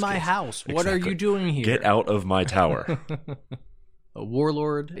This wizard's is my case. house. What are Exactly. you doing here? Get out of my tower. A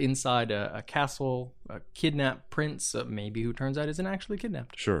warlord inside a castle, a kidnapped prince, maybe who turns out isn't actually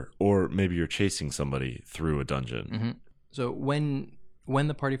kidnapped. Sure. Or maybe you're chasing somebody through a dungeon. Mm-hmm. So when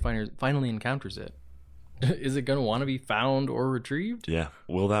the party finally encounters it, is it going to want to be found or retrieved? Yeah.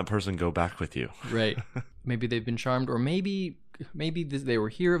 Will that person go back with you? Right. Maybe they've been charmed, or maybe they were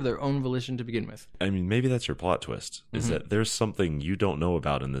here of their own volition to begin with. I mean, maybe that's your plot twist, is that there's something you don't know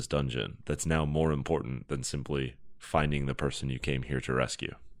about in this dungeon that's now more important than simply finding the person you came here to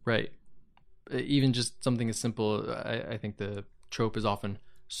rescue. Right. Even just something as simple, I think the trope is often,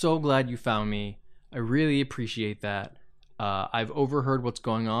 so glad you found me. I really appreciate that. I've overheard what's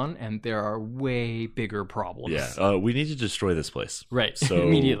going on, and there are way bigger problems. Yeah, we need to destroy this place. Right, so,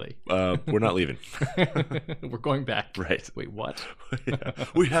 immediately. We're not leaving. We're going back. Right. Wait, what? Yeah.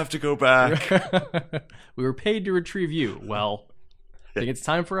 We have to go back. We were paid to retrieve you. Well, I think it's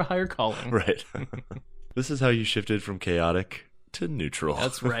time for a higher calling. Right. This is how you shifted from chaotic to neutral.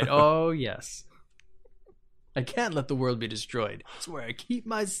 That's right. Oh, yes. I can't let the world be destroyed. It's where I keep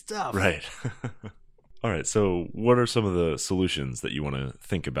my stuff. Right. All right, so what are some of the solutions that you want to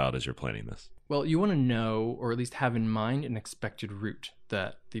think about as you're planning this? Well, you want to know, or at least have in mind, an expected route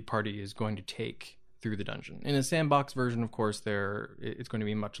that the party is going to take through the dungeon. In a sandbox version, of course, it's going to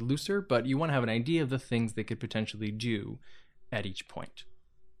be much looser, but you want to have an idea of the things they could potentially do at each point.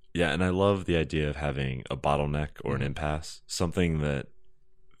 Yeah, and I love the idea of having a bottleneck or an impasse, something that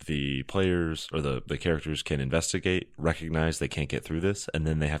the players or the characters can investigate, recognize they can't get through this, and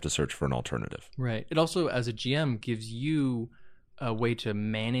then they have to search for an alternative. Right. It also, as a GM, gives you a way to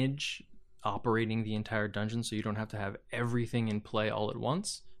manage operating the entire dungeon, so you don't have to have everything in play all at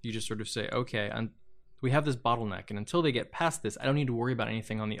once. You just sort of say, okay, we have this bottleneck, and until they get past this, I don't need to worry about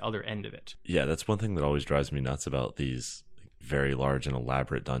anything on the other end of it. Yeah, that's one thing that always drives me nuts about these very large and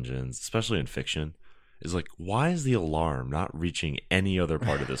elaborate dungeons, especially in fiction, is like, why is the alarm not reaching any other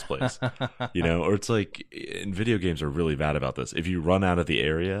part of this place? Or it's like, in video games are really bad about this. If you run out of the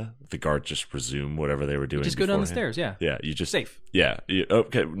area, the guards just resume whatever they were doing. Just go down the stairs, yeah. Yeah, you just safe. Yeah.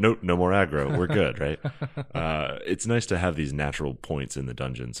 Okay. No more aggro. We're good, right? It's nice to have these natural points in the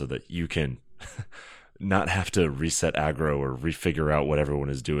dungeon so that you can not have to reset aggro or refigure out what everyone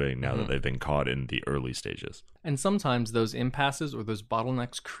is doing now that they've been caught in the early stages. And sometimes those impasses or those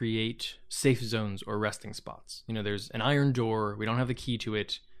bottlenecks create safe zones or resting spots. There's an iron door. We don't have the key to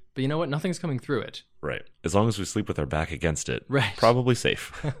it. But you know what? Nothing's coming through it. Right. As long as we sleep with our back against it, right. Probably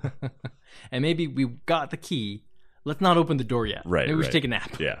safe. And maybe we got the key. Let's not open the door yet. Right. Maybe we should take a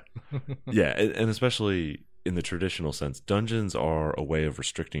nap. Yeah. Yeah. And especially in the traditional sense, dungeons are a way of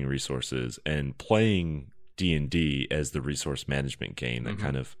restricting resources and playing D&D as the resource management game that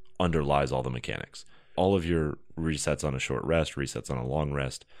kind of underlies all the mechanics. All of your resets on a short rest, resets on a long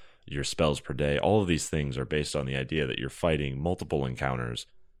rest, your spells per day, all of these things are based on the idea that you're fighting multiple encounters,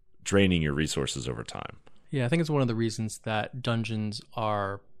 draining your resources over time. Yeah, I think it's one of the reasons that dungeons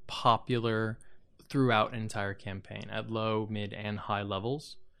are popular throughout an entire campaign at low, mid, and high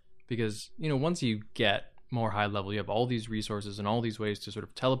levels. Because, once you get more high level, you have all these resources and all these ways to sort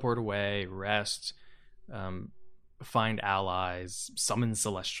of teleport away, rest, find allies, summon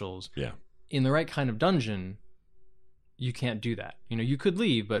celestials. Yeah. In the right kind of dungeon, you can't do that. You could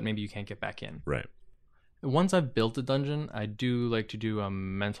leave, but maybe you can't get back in. Right. Once I've built a dungeon, I do like to do a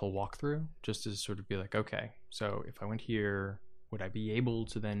mental walkthrough just to sort of be like, okay, so if I went here, would I be able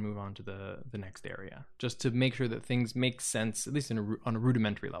to then move on to the next area? Just to make sure that things make sense, at least on a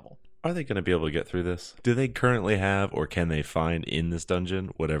rudimentary level. Are they going to be able to get through this? Do they currently have, or can they find in this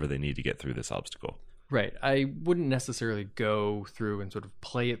dungeon whatever they need to get through this obstacle? Right. I wouldn't necessarily go through and sort of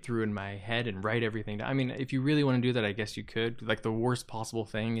play it through in my head and write everything down. I mean, if you really want to do that, I guess you could. Like, the worst possible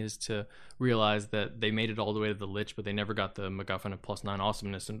thing is to realize that they made it all the way to the Lich, but they never got the MacGuffin of +9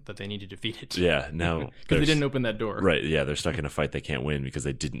 awesomeness and that they need to defeat it. Yeah, no. Because they didn't open that door. Right, yeah, they're stuck in a fight they can't win because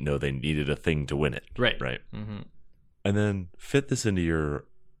they didn't know they needed a thing to win it. Right. Mm-hmm. And then fit this into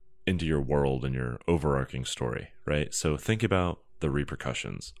your world and your overarching story, right? So think about the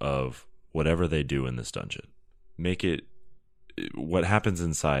repercussions of whatever they do in this dungeon. Make it, what happens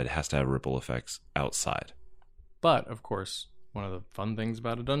inside has to have ripple effects outside. But, of course, one of the fun things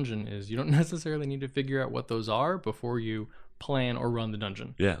about a dungeon is you don't necessarily need to figure out what those are before you plan or run the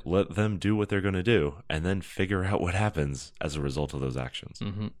dungeon. Yeah, let them do what they're going to do and then figure out what happens as a result of those actions.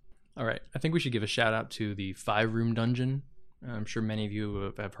 Mm-hmm. All right, I think we should give a shout out to the 5-room dungeon. I'm sure many of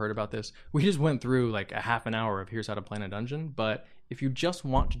you have heard about this. We just went through like a half an hour of here's how to plan a dungeon, but if you just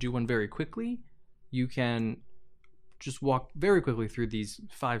want to do one very quickly, you can just walk very quickly through these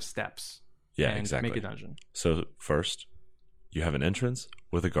 5 steps and make a dungeon. So first, you have an entrance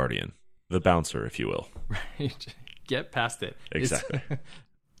with a guardian, the bouncer, if you will. Right. Get past it. Exactly.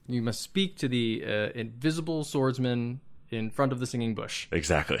 You must speak to the invisible swordsman in front of the singing bush.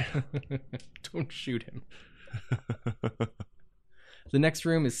 Exactly. Don't shoot him. The next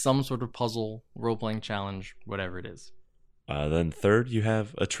room is some sort of puzzle, role-playing challenge, whatever it is. Then third, you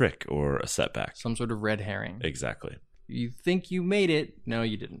have a trick or a setback. Some sort of red herring. Exactly. You think you made it. No,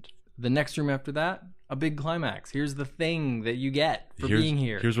 you didn't. The next room after that, a big climax. Here's the thing that you get for being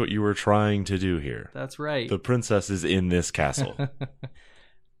here. Here's what you were trying to do here. That's right. The princess is in this castle.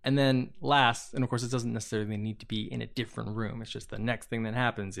 And then last, and of course it doesn't necessarily need to be in a different room. It's just the next thing that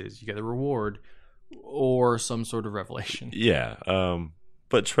happens is you get a reward or some sort of revelation. Yeah,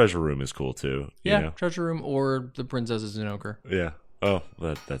 but Treasure Room is cool too. Yeah, you know? Treasure Room or the Princess is an Ogre. Yeah. Oh,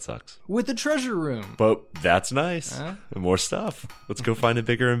 that sucks. With the Treasure Room. But that's nice. More stuff. Let's go find a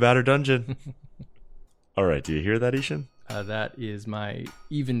bigger and badder dungeon. All right, do you hear that, Ishan? That is my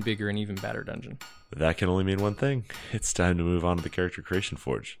even bigger and even badder dungeon. That can only mean one thing. It's time to move on to the Character Creation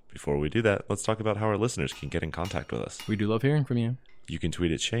Forge. Before we do that, let's talk about how our listeners can get in contact with us. We do love hearing from you. You can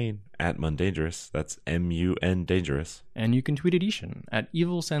tweet at Shane at Mundangerous. That's M-U-N Dangerous. And you can tweet at Ishan at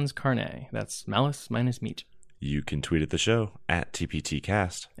Evil Sends Carne. That's malice minus meat. You can tweet at the show at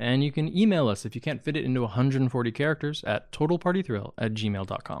TPTcast. And you can email us if you can't fit it into 140 characters at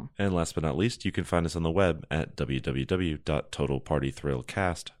totalpartythrill@gmail.com. And last but not least, you can find us on the web at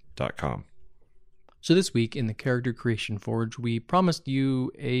www.totalpartythrillcast.com. So this week in the Character Creation Forge, we promised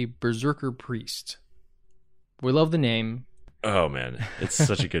you a Berserker priest. We love the name. Oh, man. It's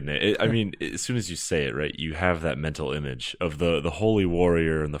such a good name. I mean, as soon as you say it, right, you have that mental image of the holy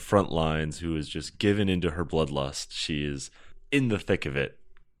warrior in the front lines who is just given into her bloodlust. She is in the thick of it,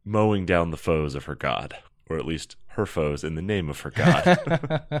 mowing down the foes of her god, or at least her foes in the name of her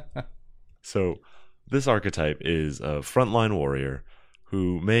god. So this archetype is a frontline warrior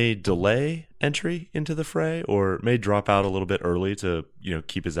who may delay entry into the fray or may drop out a little bit early to,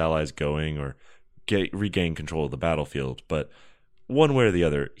 keep his allies going or regain control of the battlefield, but one way or the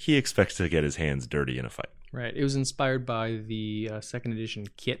other, he expects to get his hands dirty in a fight. Right. It was inspired by the second edition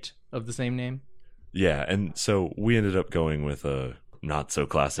kit of the same name. Yeah, and so we ended up going with a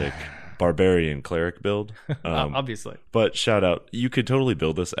not-so-classic barbarian cleric build. Obviously. But shout out, you could totally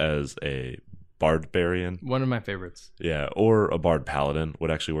build this as a barbarian. One of my favorites. Yeah, or a bard paladin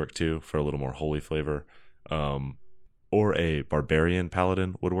would actually work too for a little more holy flavor. Or a barbarian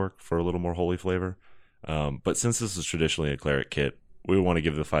paladin would work for a little more holy flavor. But since this is traditionally a cleric kit, we want to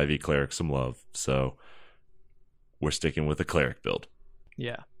give the 5e cleric some love. So we're sticking with a cleric build.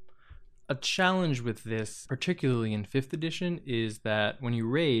 Yeah. A challenge with this, particularly in 5th edition, is that when you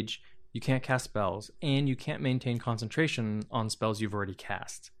rage, you can't cast spells and you can't maintain concentration on spells you've already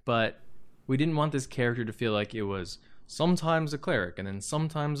cast. But we didn't want this character to feel like it was sometimes a cleric and then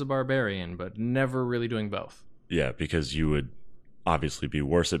sometimes a barbarian, but never really doing both. Yeah, because you would obviously be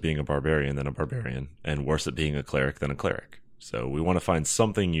worse at being a barbarian than a barbarian, and worse at being a cleric than a cleric. So we want to find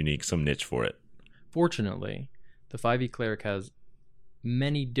something unique, some niche for it. Fortunately, the 5e cleric has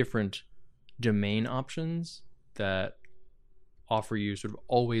many different domain options that offer you sort of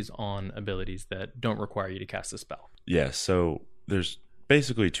always-on abilities that don't require you to cast a spell. Yeah, so there's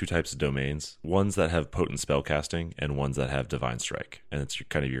basically two types of domains, ones that have potent spell casting and ones that have divine strike. And it's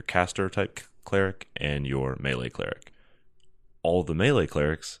kind of your caster type cleric and your melee cleric. All the melee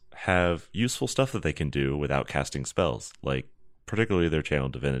clerics have useful stuff that they can do without casting spells, like particularly their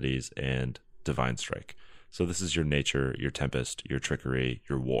channeled divinities and divine strike. So this is your nature, your tempest, your trickery,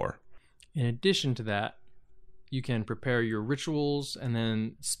 your war. In addition to that, you can prepare your rituals and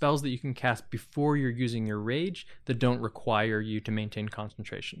then spells that you can cast before you're using your rage that don't require you to maintain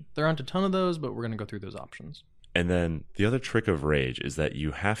concentration. There aren't a ton of those, but we're going to go through those options. And then the other trick of rage is that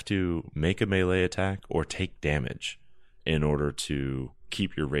you have to make a melee attack or take damage in order to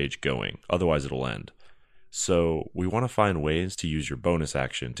keep your rage going. Otherwise, it'll end. So we want to find ways to use your bonus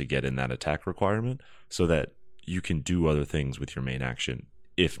action to get in that attack requirement so that you can do other things with your main action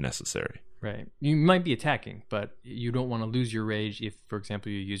if necessary. Right. You might be attacking, but you don't want to lose your rage if, for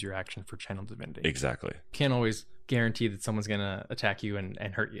example, you use your action for Channel Divinity. Exactly. Can't always guarantee that someone's going to attack you and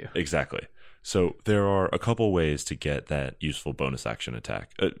hurt you. Exactly. So there are a couple ways to get that useful bonus action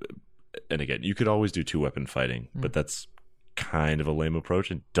attack. And again, you could always do 2-weapon fighting, but that's kind of a lame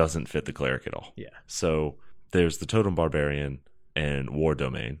approach and doesn't fit the cleric at all. Yeah. So there's the Totem Barbarian and War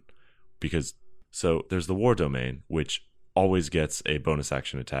Domain. So there's the War Domain, which always gets a bonus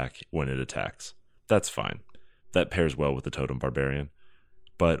action attack when it attacks. That's fine. That pairs well with the Totem Barbarian.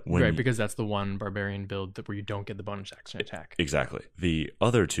 But when because that's the one barbarian build where you don't get the bonus action attack. Exactly. The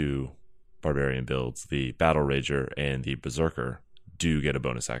other two barbarian builds, the Battle Rager and the Berserker, do get a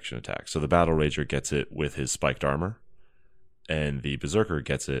bonus action attack. So the Battle Rager gets it with his spiked armor, and the Berserker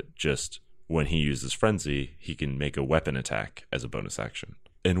gets it just when he uses Frenzy, he can make a weapon attack as a bonus action.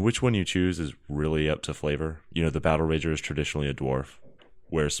 And which one you choose is really up to flavor. The Battle Rager is traditionally a dwarf,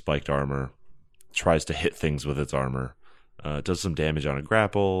 wears spiked armor, tries to hit things with its armor, does some damage on a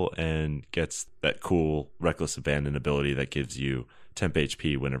grapple, and gets that cool Reckless Abandon ability that gives you temp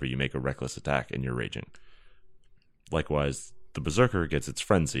HP whenever you make a reckless attack and you're raging. Likewise, the Berserker gets its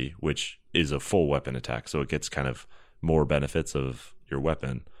Frenzy, which is a full weapon attack, so it gets kind of more benefits of your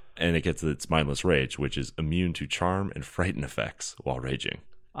weapon. And it gets its Mindless Rage, which is immune to charm and frighten effects while raging.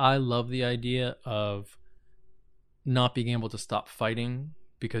 I love the idea of not being able to stop fighting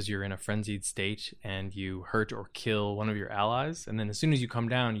because you're in a frenzied state and you hurt or kill one of your allies, and then as soon as you come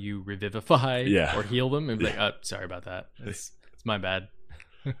down, you revivify or heal them, and be like, "Oh, sorry about that. It's my bad."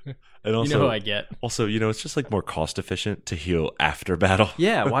 And also, you know who I get. Also, it's just like more cost efficient to heal after battle.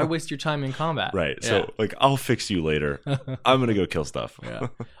 Yeah, why waste your time in combat? Right. Yeah. So, like, I'll fix you later. I'm gonna go kill stuff. Yeah.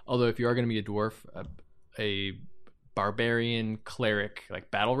 Although, if you are gonna be a dwarf, a barbarian cleric like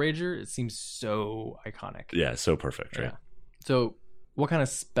battle rager, it seems so iconic. Yeah, so perfect, right? Yeah. So, what kind of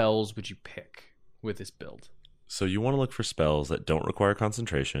spells would you pick with this build? So you want to look for spells that don't require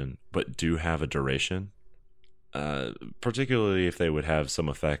concentration, but do have a duration. Particularly if they would have some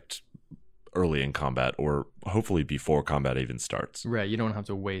effect early in combat, or hopefully before combat even starts. Right, you don't have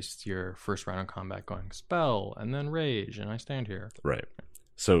to waste your first round of combat going spell and then rage and I stand here. Right.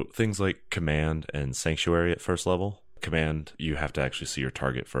 So things like command and sanctuary at first level. Command, you have to actually see your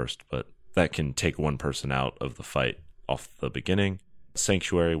target first, but that can take one person out of the fight off the beginning.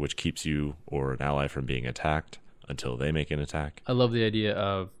 Sanctuary, which keeps you or an ally from being attacked until they make an attack. I love the idea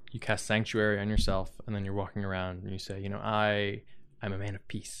of you cast Sanctuary on yourself, and then you're walking around and you say, I'm a man of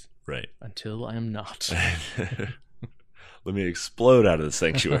peace. Right. Until I am not. Let me explode out of the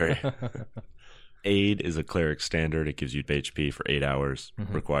Sanctuary. Aid is a cleric standard. It gives you HP for 8 hours.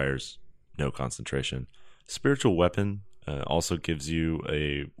 Requires no concentration. Spiritual Weapon also gives you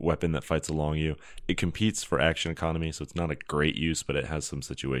a weapon that fights along you. It competes for action economy, so it's not a great use, but it has some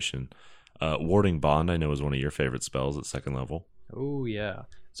situation. Warding Bond, I know, is one of your favorite spells at second level. Oh, yeah.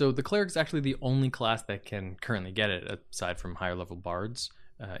 So the cleric's actually the only class that can currently get it, aside from higher level bards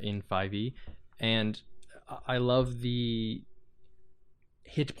in 5e. And I love the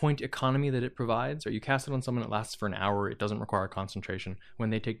hit point economy that it provides. Or you cast it on someone, it lasts for an hour. It doesn't require concentration. When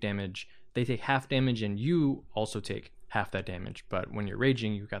they take damage, they take half damage, and you also take half that damage. But when you're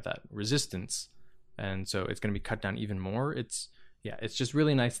raging, you've got that resistance, and so it's going to be cut down even more. It's just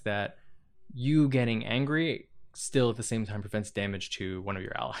really nice that you getting angry still at the same time prevents damage to one of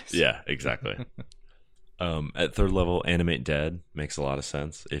your allies. Yeah, exactly. At third level, Animate Dead makes a lot of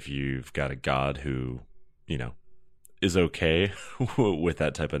sense if you've got a god who, is okay with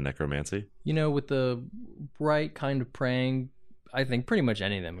that type of necromancy. With the right kind of praying, I think pretty much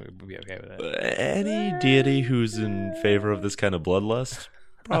any of them would be okay with it. Any deity who's in favor of this kind of bloodlust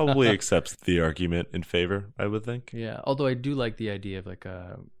probably accepts the argument in favor, I would think. Yeah, although I do like the idea of like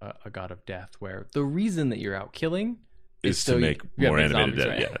a god of death, where the reason that you're out killing is to make more animated zombies,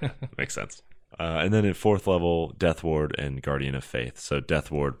 dead. right? Yeah, makes sense. And then at fourth level, Death Ward and Guardian of Faith. So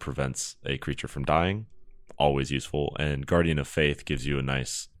Death Ward prevents a creature from dying, always useful, and Guardian of Faith gives you a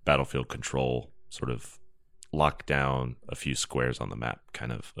nice battlefield control, sort of lock down a few squares on the map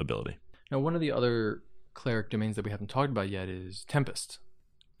kind of ability. Now, one of the other cleric domains that we haven't talked about yet is Tempest.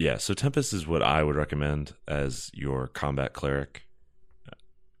 Yeah, so Tempest is what I would recommend as your combat cleric.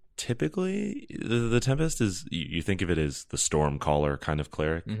 Typically, the Tempest is, you think of it as the Stormcaller kind of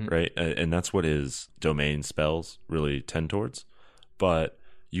cleric, right? And that's what his domain spells really tend towards. But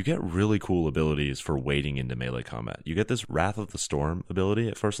you get really cool abilities for wading into melee combat. You get this Wrath of the Storm ability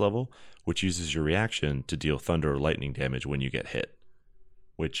at first level, which uses your reaction to deal thunder or lightning damage when you get hit,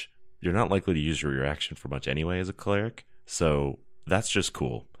 which you're not likely to use your reaction for much anyway as a cleric. So that's just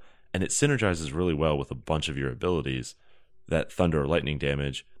cool. And it synergizes really well with a bunch of your abilities. That thunder or lightning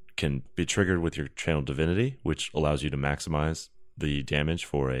damage can be triggered with your channel divinity, which allows you to maximize the damage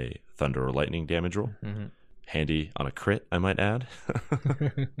for a thunder or lightning damage roll. Handy on a crit, I might add.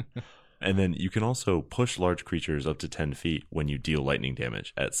 And then you can also push large creatures up to 10 feet when you deal lightning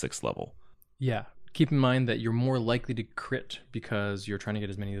damage at 6th level. Yeah. Keep in mind that you're more likely to crit because you're trying to get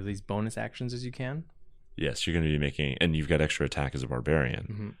as many of these bonus actions as you can. Yes, you're going to be making, and you've got extra attack as a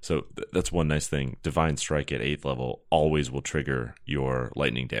barbarian. So that's one nice thing. Divine Strike at 8th level always will trigger your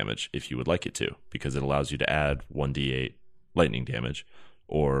lightning damage if you would like it to, because it allows you to add 1d8 lightning damage,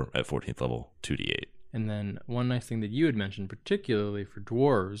 or at 14th level, 2d8. And then one nice thing that you had mentioned, particularly for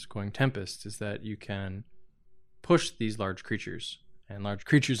dwarves going Tempest, is that you can push these large creatures. And large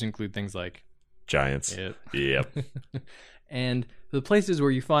creatures include things like giants. Yep. And the places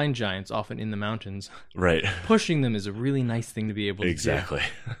where you find giants, often in the mountains, right, pushing them is a really nice thing to be able to do. Exactly.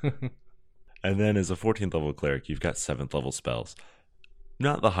 And then as a 14th level cleric, you've got 7th level spells.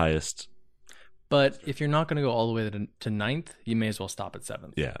 Not the highest. But if you're not going to go all the way to 9th, you may as well stop at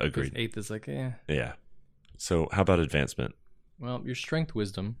 7th. Yeah, agreed. 8th is like, eh. Yeah. So how about advancement? Well, your strength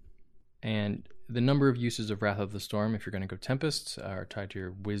wisdom. And the number of uses of Wrath of the Storm, if you're going to go Tempest, are tied to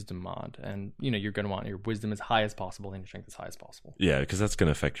your Wisdom mod. And, you're going to want your Wisdom as high as possible and your Strength as high as possible. Yeah, because that's going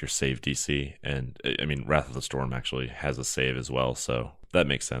to affect your save DC. And, I mean, Wrath of the Storm actually has a save as well, so that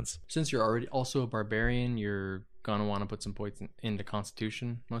makes sense. Since you're already also a Barbarian, you're going to want to put some points into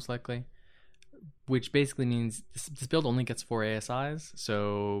Constitution, most likely. Which basically means this build only gets 4 ASIs,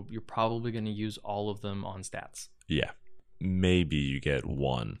 so you're probably going to use all of them on stats. Yeah. Maybe you get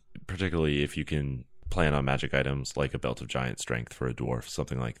one, particularly if you can plan on magic items like a Belt of Giant Strength for a dwarf,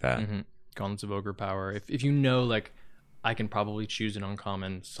 something like that. Mm-hmm. Gauntlets of Ogre Power. If you know, like, I can probably choose an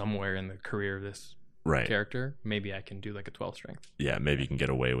uncommon somewhere in the career of this character, maybe I can do like a 12 Strength. Yeah, maybe you can get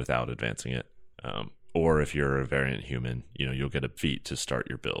away without advancing it. Or if you're a variant human, you'll get a feat to start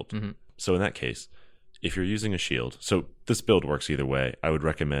your build. Mm-hmm. So in that case, if you're using a shield, so this build works either way. I would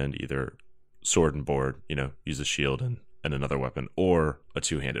recommend either sword and board, use a shield and another weapon, or a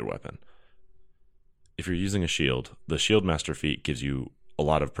two-handed weapon. If you're using a shield, the Shield Master feat gives you a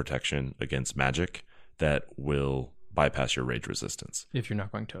lot of protection against magic that will bypass your rage resistance. If you're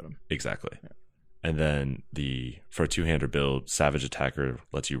not going totem. Exactly. Yeah. And then for a two-hander build, Savage Attacker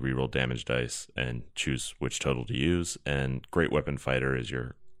lets you reroll damage dice and choose which total to use, and Great Weapon Fighter is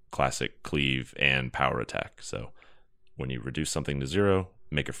your classic cleave and power attack. So when you reduce something to 0,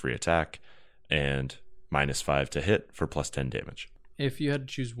 make a free attack, and -5 to hit for +10 damage. If you had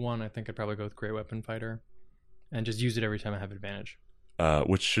to choose one, I think I'd probably go with Great Weapon Fighter and just use it every time I have advantage.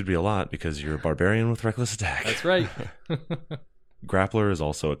 Which should be a lot because you're a barbarian with reckless attack. That's right. Grappler is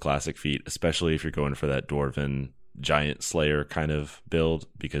also a classic feat, especially if you're going for that Dwarven Giant Slayer kind of build,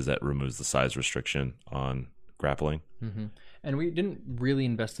 because that removes the size restriction on grappling. Mm-hmm. And we didn't really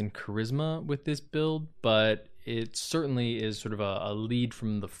invest in charisma with this build, but it certainly is sort of a lead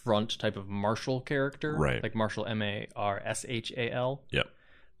from the front type of martial character. Right. Like martial, M-A-R-S-H-A-L. Yep.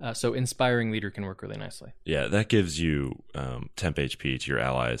 So inspiring leader can work really nicely. Yeah, that gives you temp HP to your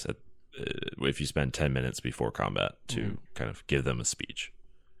allies if you spend 10 minutes before combat to kind of give them a speech.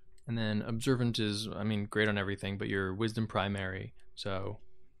 And then observant is, great on everything, but your wisdom primary. So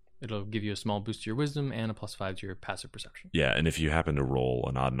it'll give you a small boost to your wisdom and a +5 to your passive perception. Yeah, and if you happen to roll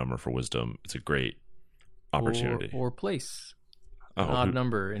an odd number for wisdom, it's a great opportunity. Or place an odd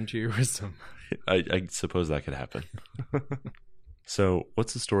number into your wisdom. I suppose that could happen. So,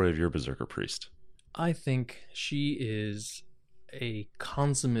 what's the story of your Berserker Priest? I think she is a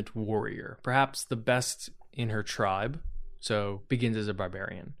consummate warrior, perhaps the best in her tribe. So, begins as a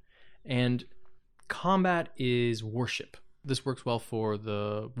barbarian. And combat is worship. This works well for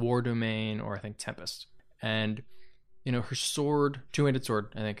the War Domain or I think Tempest. And, her sword, two-handed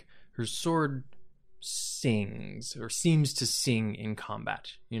sword, I think, her sword sings or seems to sing in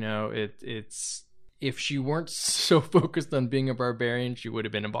combat. It's if she weren't so focused on being a barbarian, she would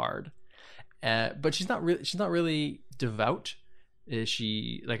have been a bard. But she's not really devout.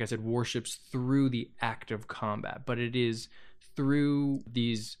 She, like I said, worships through the act of combat, but it is through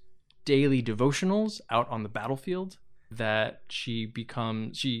these daily devotionals out on the battlefield that she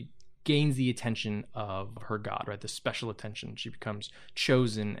gains the attention of her god, right? The special attention. She becomes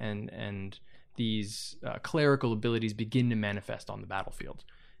chosen, and these clerical abilities begin to manifest on the battlefield.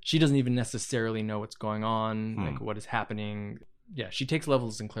 She doesn't even necessarily know what's going on, like what is happening. Yeah, she takes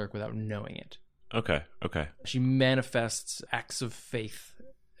levels in cleric without knowing it. Okay. She manifests acts of faith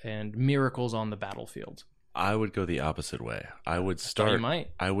and miracles on the battlefield. I would go the opposite way. I would start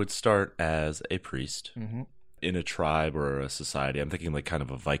as a priest in a tribe or a society. I'm thinking like kind of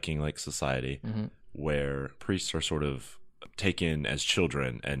a Viking-like society where priests are sort of taken as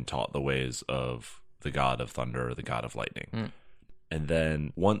children and taught the ways of the god of thunder or the god of lightning. And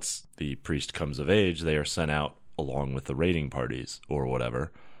then once the priest comes of age, they are sent out along with the raiding parties or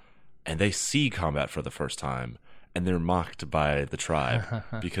whatever, and they see combat for the first time, and they're mocked by the tribe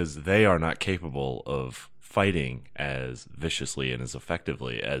because they are not capable of fighting as viciously and as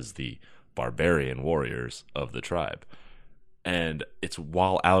effectively as the barbarian warriors of the tribe. And it's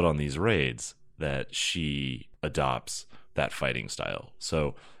while out on these raids that she adopts that fighting style.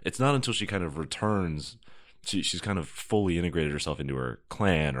 So it's not until she kind of returns, she's kind of fully integrated herself into her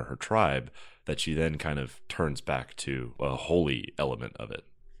clan or her tribe, that she then kind of turns back to a holy element of it.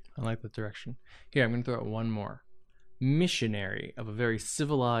 I like that direction. Here, I'm going to throw out one more. Missionary of a very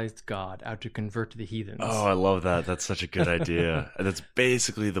civilized god out to convert the heathens. Oh, I love that. That's such a good idea. And that's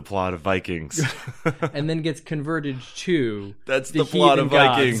basically the plot of Vikings. And then gets converted to That's the plot of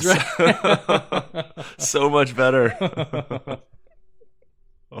Vikings. Gods, right? So much better.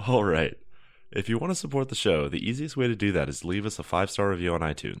 All right. If you want to support the show, the easiest way to do that is leave us a 5-star review on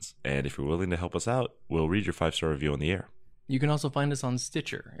iTunes. And if you're willing to help us out, we'll read your 5-star review on the air. You can also find us on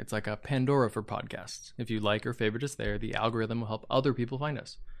Stitcher. It's like a Pandora for podcasts. If you like or favorite us there, the algorithm will help other people find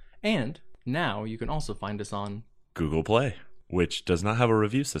us. And now you can also find us on Google Play, which does not have a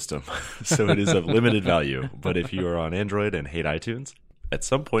review system, so it is of limited value. But if you are on Android and hate iTunes, at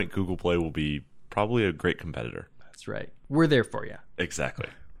some point Google Play will be probably a great competitor. That's right. We're there for you. Exactly.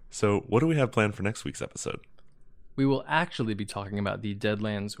 So what do we have planned for next week's episode? We will actually be talking about the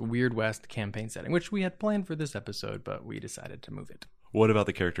Deadlands Weird West campaign setting, which we had planned for this episode, but we decided to move it. What about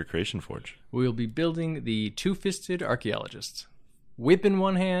the Character Creation Forge? We will be building the Two-Fisted Archaeologist. Whip in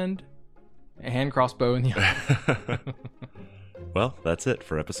one hand, a hand crossbow in the other. Well, that's it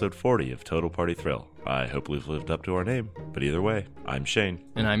for episode 40 of Total Party Thrill. I hope we've lived up to our name, but either way, I'm Shane.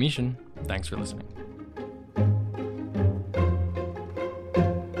 And I'm Ishan. Thanks for listening.